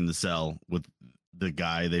catch me in the cell with the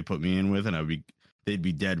guy they put me in with, and they'd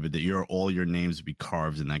be dead, but all your names would be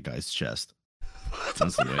carved in that guy's chest.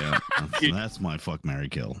 That's the way that's my fuck, marry,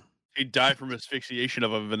 kill. He died from asphyxiation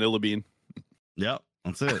of a vanilla bean. Yep,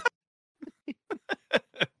 that's it.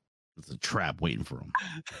 It's a trap waiting for him.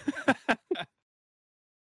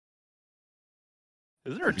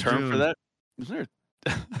 Is there a term for that? Is there?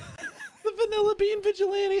 The vanilla bean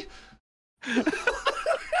vigilante.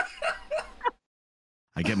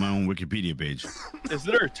 I get my own Wikipedia page. Is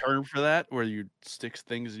there a term for that where you stick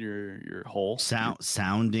things in your hole?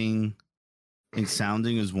 Sounding. I think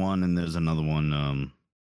sounding is one, and there's another one.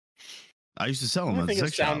 I used to sell them. I think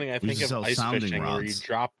of sounding. I think of ice fishing, rods. where you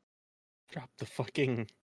drop the fucking.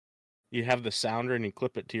 You have the sounder and you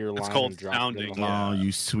clip it to your line. It's called and drop sounding. It in the hole. Oh,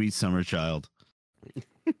 you sweet summer child.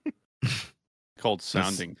 Called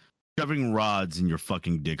sounding. Shoving rods in your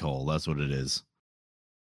fucking dick hole. That's what it is.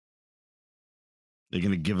 They're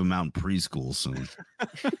gonna give them out in preschool soon.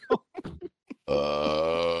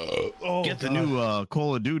 Get the new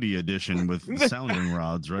Call of Duty edition with sounding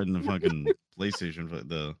rods right in the fucking PlayStation.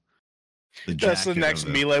 The That's the next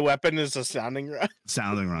melee weapon is a sounding rod.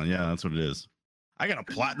 Sounding rod. Yeah, that's what it is. I got a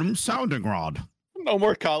platinum sounding rod. No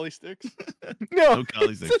more collie sticks. No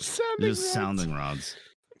collie sticks. Just sounding rods.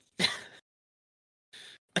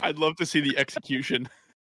 I'd love to see the execution.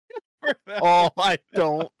 Oh, I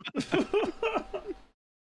don't.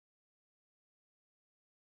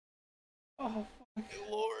 Oh,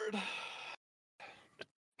 Lord.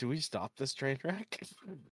 Do we stop this train wreck?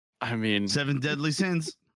 I mean, 7 deadly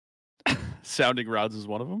sins. sounding rods is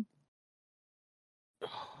one of them.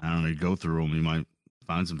 I don't know. You go through them, you might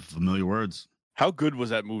find some familiar words. How good was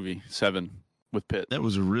that movie, 7, with Pitt? That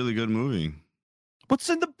was a really good movie. What's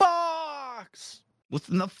in the box? What's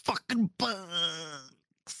in the fucking box?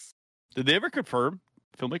 Did they ever confirm?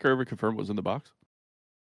 Filmmaker ever confirm what was in the box?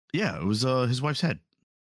 Yeah, it was his wife's head.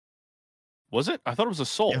 Was it? I thought it was a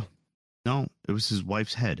soul. Yeah. No, it was his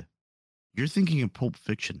wife's head. You're thinking of Pulp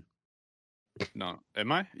Fiction. No,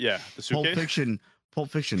 am I? Yeah, the suitcase. Pulp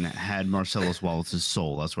Fiction had Marcellus Wallace's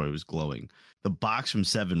soul. That's why it was glowing. The box from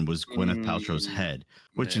 7 was Gwyneth Paltrow's head,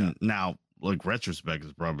 which in now, like retrospect,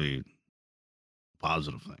 is probably a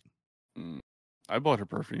positive thing. I bought her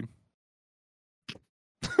perfume.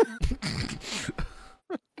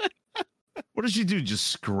 What does she do? Just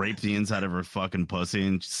scrape the inside of her fucking pussy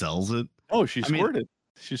and sells it? Oh, she squirted.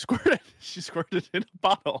 She squirted in a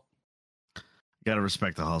bottle. Gotta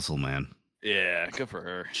respect the hustle, man. Yeah, good for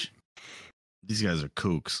her. These guys are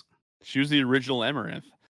kooks. She was the original Amaranth.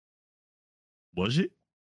 Was she?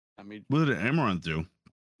 I mean, what did Amaranth do?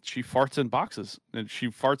 She farts in boxes, and she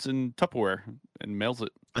farts in Tupperware and mails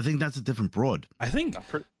it. I think that's a different broad. I think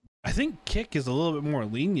Kick is a little bit more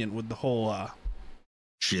lenient with the whole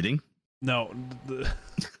shitting. No, the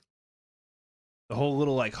whole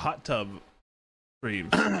little like hot tub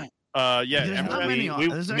streams. Yeah,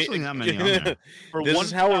 there's actually not many on there. This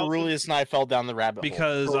is how Aurelius and I fell down the rabbit hole.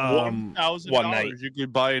 Because $1,000 one night you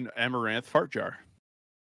could buy an Amaranth fart jar.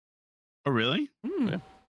 Oh, really? Yeah.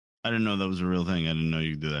 I didn't know that was a real thing. I didn't know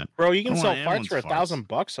you could do that. Bro, you can sell farts for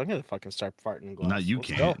 $1,000. I'm gonna fucking start farting glass. No, you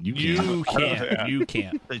can't. You can't. You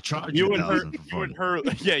can't. They charge you you and her.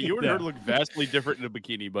 Yeah, you and her look vastly different in a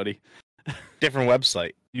bikini, buddy. Different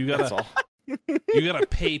website. You gotta. You gotta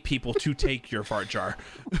pay people to take your fart jar.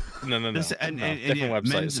 No. And different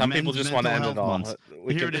website. Some people just want to end it all.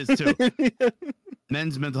 Here it is too.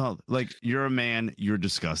 Men's mental health. Like, you're a man, you're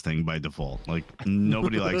disgusting by default. Like,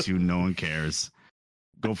 nobody likes you, no one cares.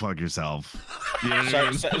 Go fuck yourself. You know what I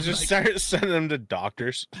mean? Just start sending them to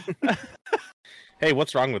doctors. Hey,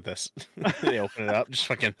 what's wrong with this? They open it up, just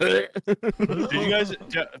fucking. Did you guys,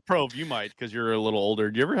 Probe? You might, because you're a little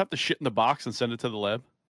older. Do you ever have to shit in the box and send it to the lab?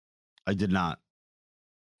 I did not.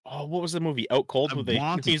 Oh, what was the movie? Out Cold?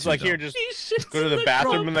 He's like, here, just go to the in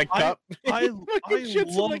bathroom in the cup. I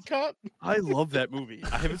cup. I love that movie.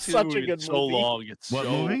 I haven't seen Such the movie a good in so movie. long. It's What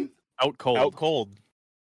movie? Out Cold. Out Cold.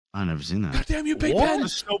 I never seen that. God damn you, Big What? Ben! The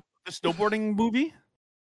snowboarding movie?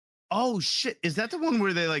 Oh shit! Is that the one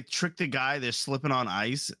where they like tricked a guy? They're slipping on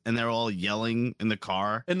ice and they're all yelling in the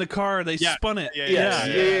car. In the car, they spun it.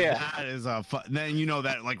 Yeah. That is a then you know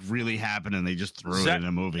that like really happened and they just threw it in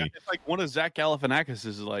a movie. It's like one of Zach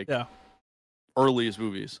Galifianakis' like earliest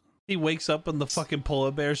movies. He wakes up and the fucking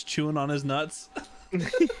polar bear's chewing on his nuts.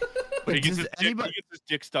 He gets his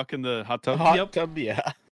dick stuck in the hot tub. Tub,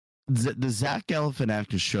 yeah. The Zach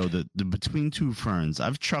Galifianakis show, the Between Two Ferns.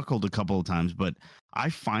 I've chuckled a couple of times, but I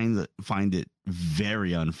find it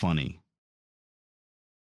very unfunny.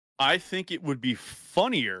 I think it would be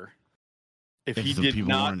funnier if he did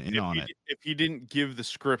not if he didn't give the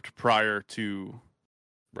script prior to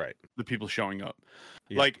the people showing up.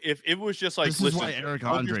 Yeah. Like if it was just like this is why Eric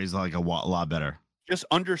Andre is like a lot better. Just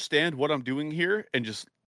understand what I'm doing here and just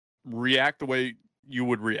react the way you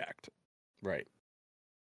would react. Right.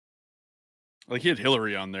 Like he had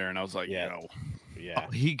Hillary on there, and I was like, no. Yeah.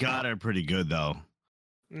 Oh, he got her pretty good though.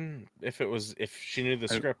 If she knew the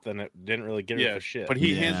script, then it didn't really get her for shit. But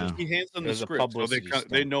he hands them the script, so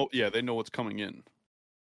they know what's coming in.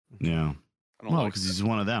 Yeah. Well, because he's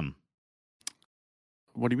one of them.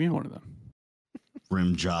 What do you mean one of them?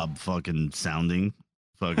 Rim job fucking sounding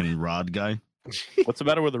fucking rod guy. What's the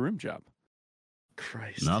matter with a rim job?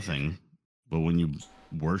 Christ. Nothing. But when you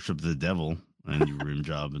worship the devil and you rim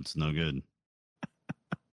job, it's no good.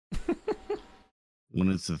 When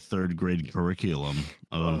it's the 3rd grade curriculum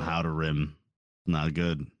of how to rim, not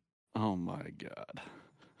good. Oh my god.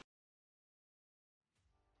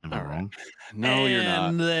 Am I All right. wrong? No, you're not.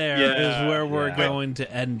 And there is where we're going to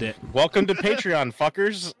end it. Welcome to Patreon,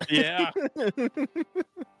 fuckers. Yeah.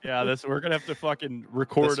 Yeah, we're gonna have to fucking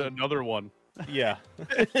record another one. Yeah.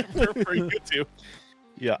 for YouTube.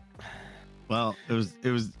 Yeah. Well, it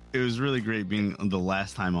was really great being the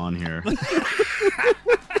last time on here.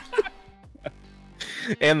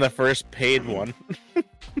 And the first paid one.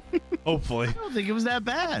 Hopefully. I don't think it was that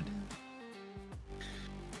bad.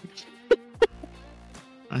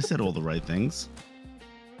 I said all the right things.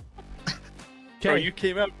 Bro, Okay. you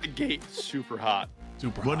came out the gate super hot.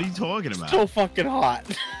 Super What are hot. you talking about? So fucking hot.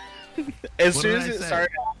 As What soon did as I it say? started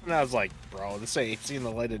happening, I was like, bro, this ain't seen the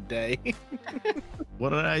light of day. What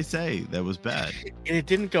did I say that was bad? And it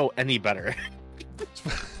didn't go any better.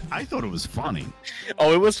 I thought it was funny.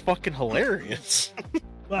 Oh, it was fucking hilarious.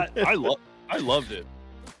 But I loved it.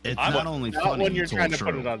 It's I'm not only Not funny, when you're it's all trying to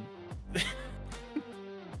true. put it on.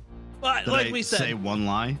 But Did like I we say said, one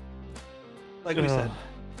lie?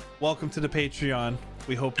 welcome to the Patreon.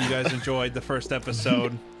 We hope you guys enjoyed the first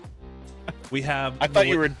episode. We have. I thought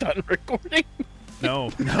you were done recording. No.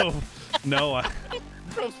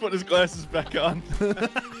 Bro's put his glasses back on.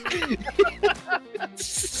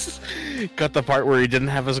 Got the part where he didn't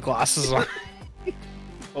have his glasses on.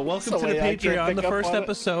 Well, welcome So to the wait, I can't Patreon, pick the up first on it.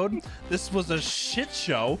 episode. This was a shit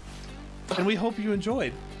show, and we hope you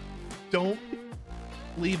enjoyed. Don't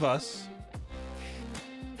leave us.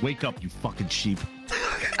 Wake up, you fucking sheep.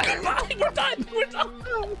 Goodbye. We're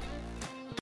done.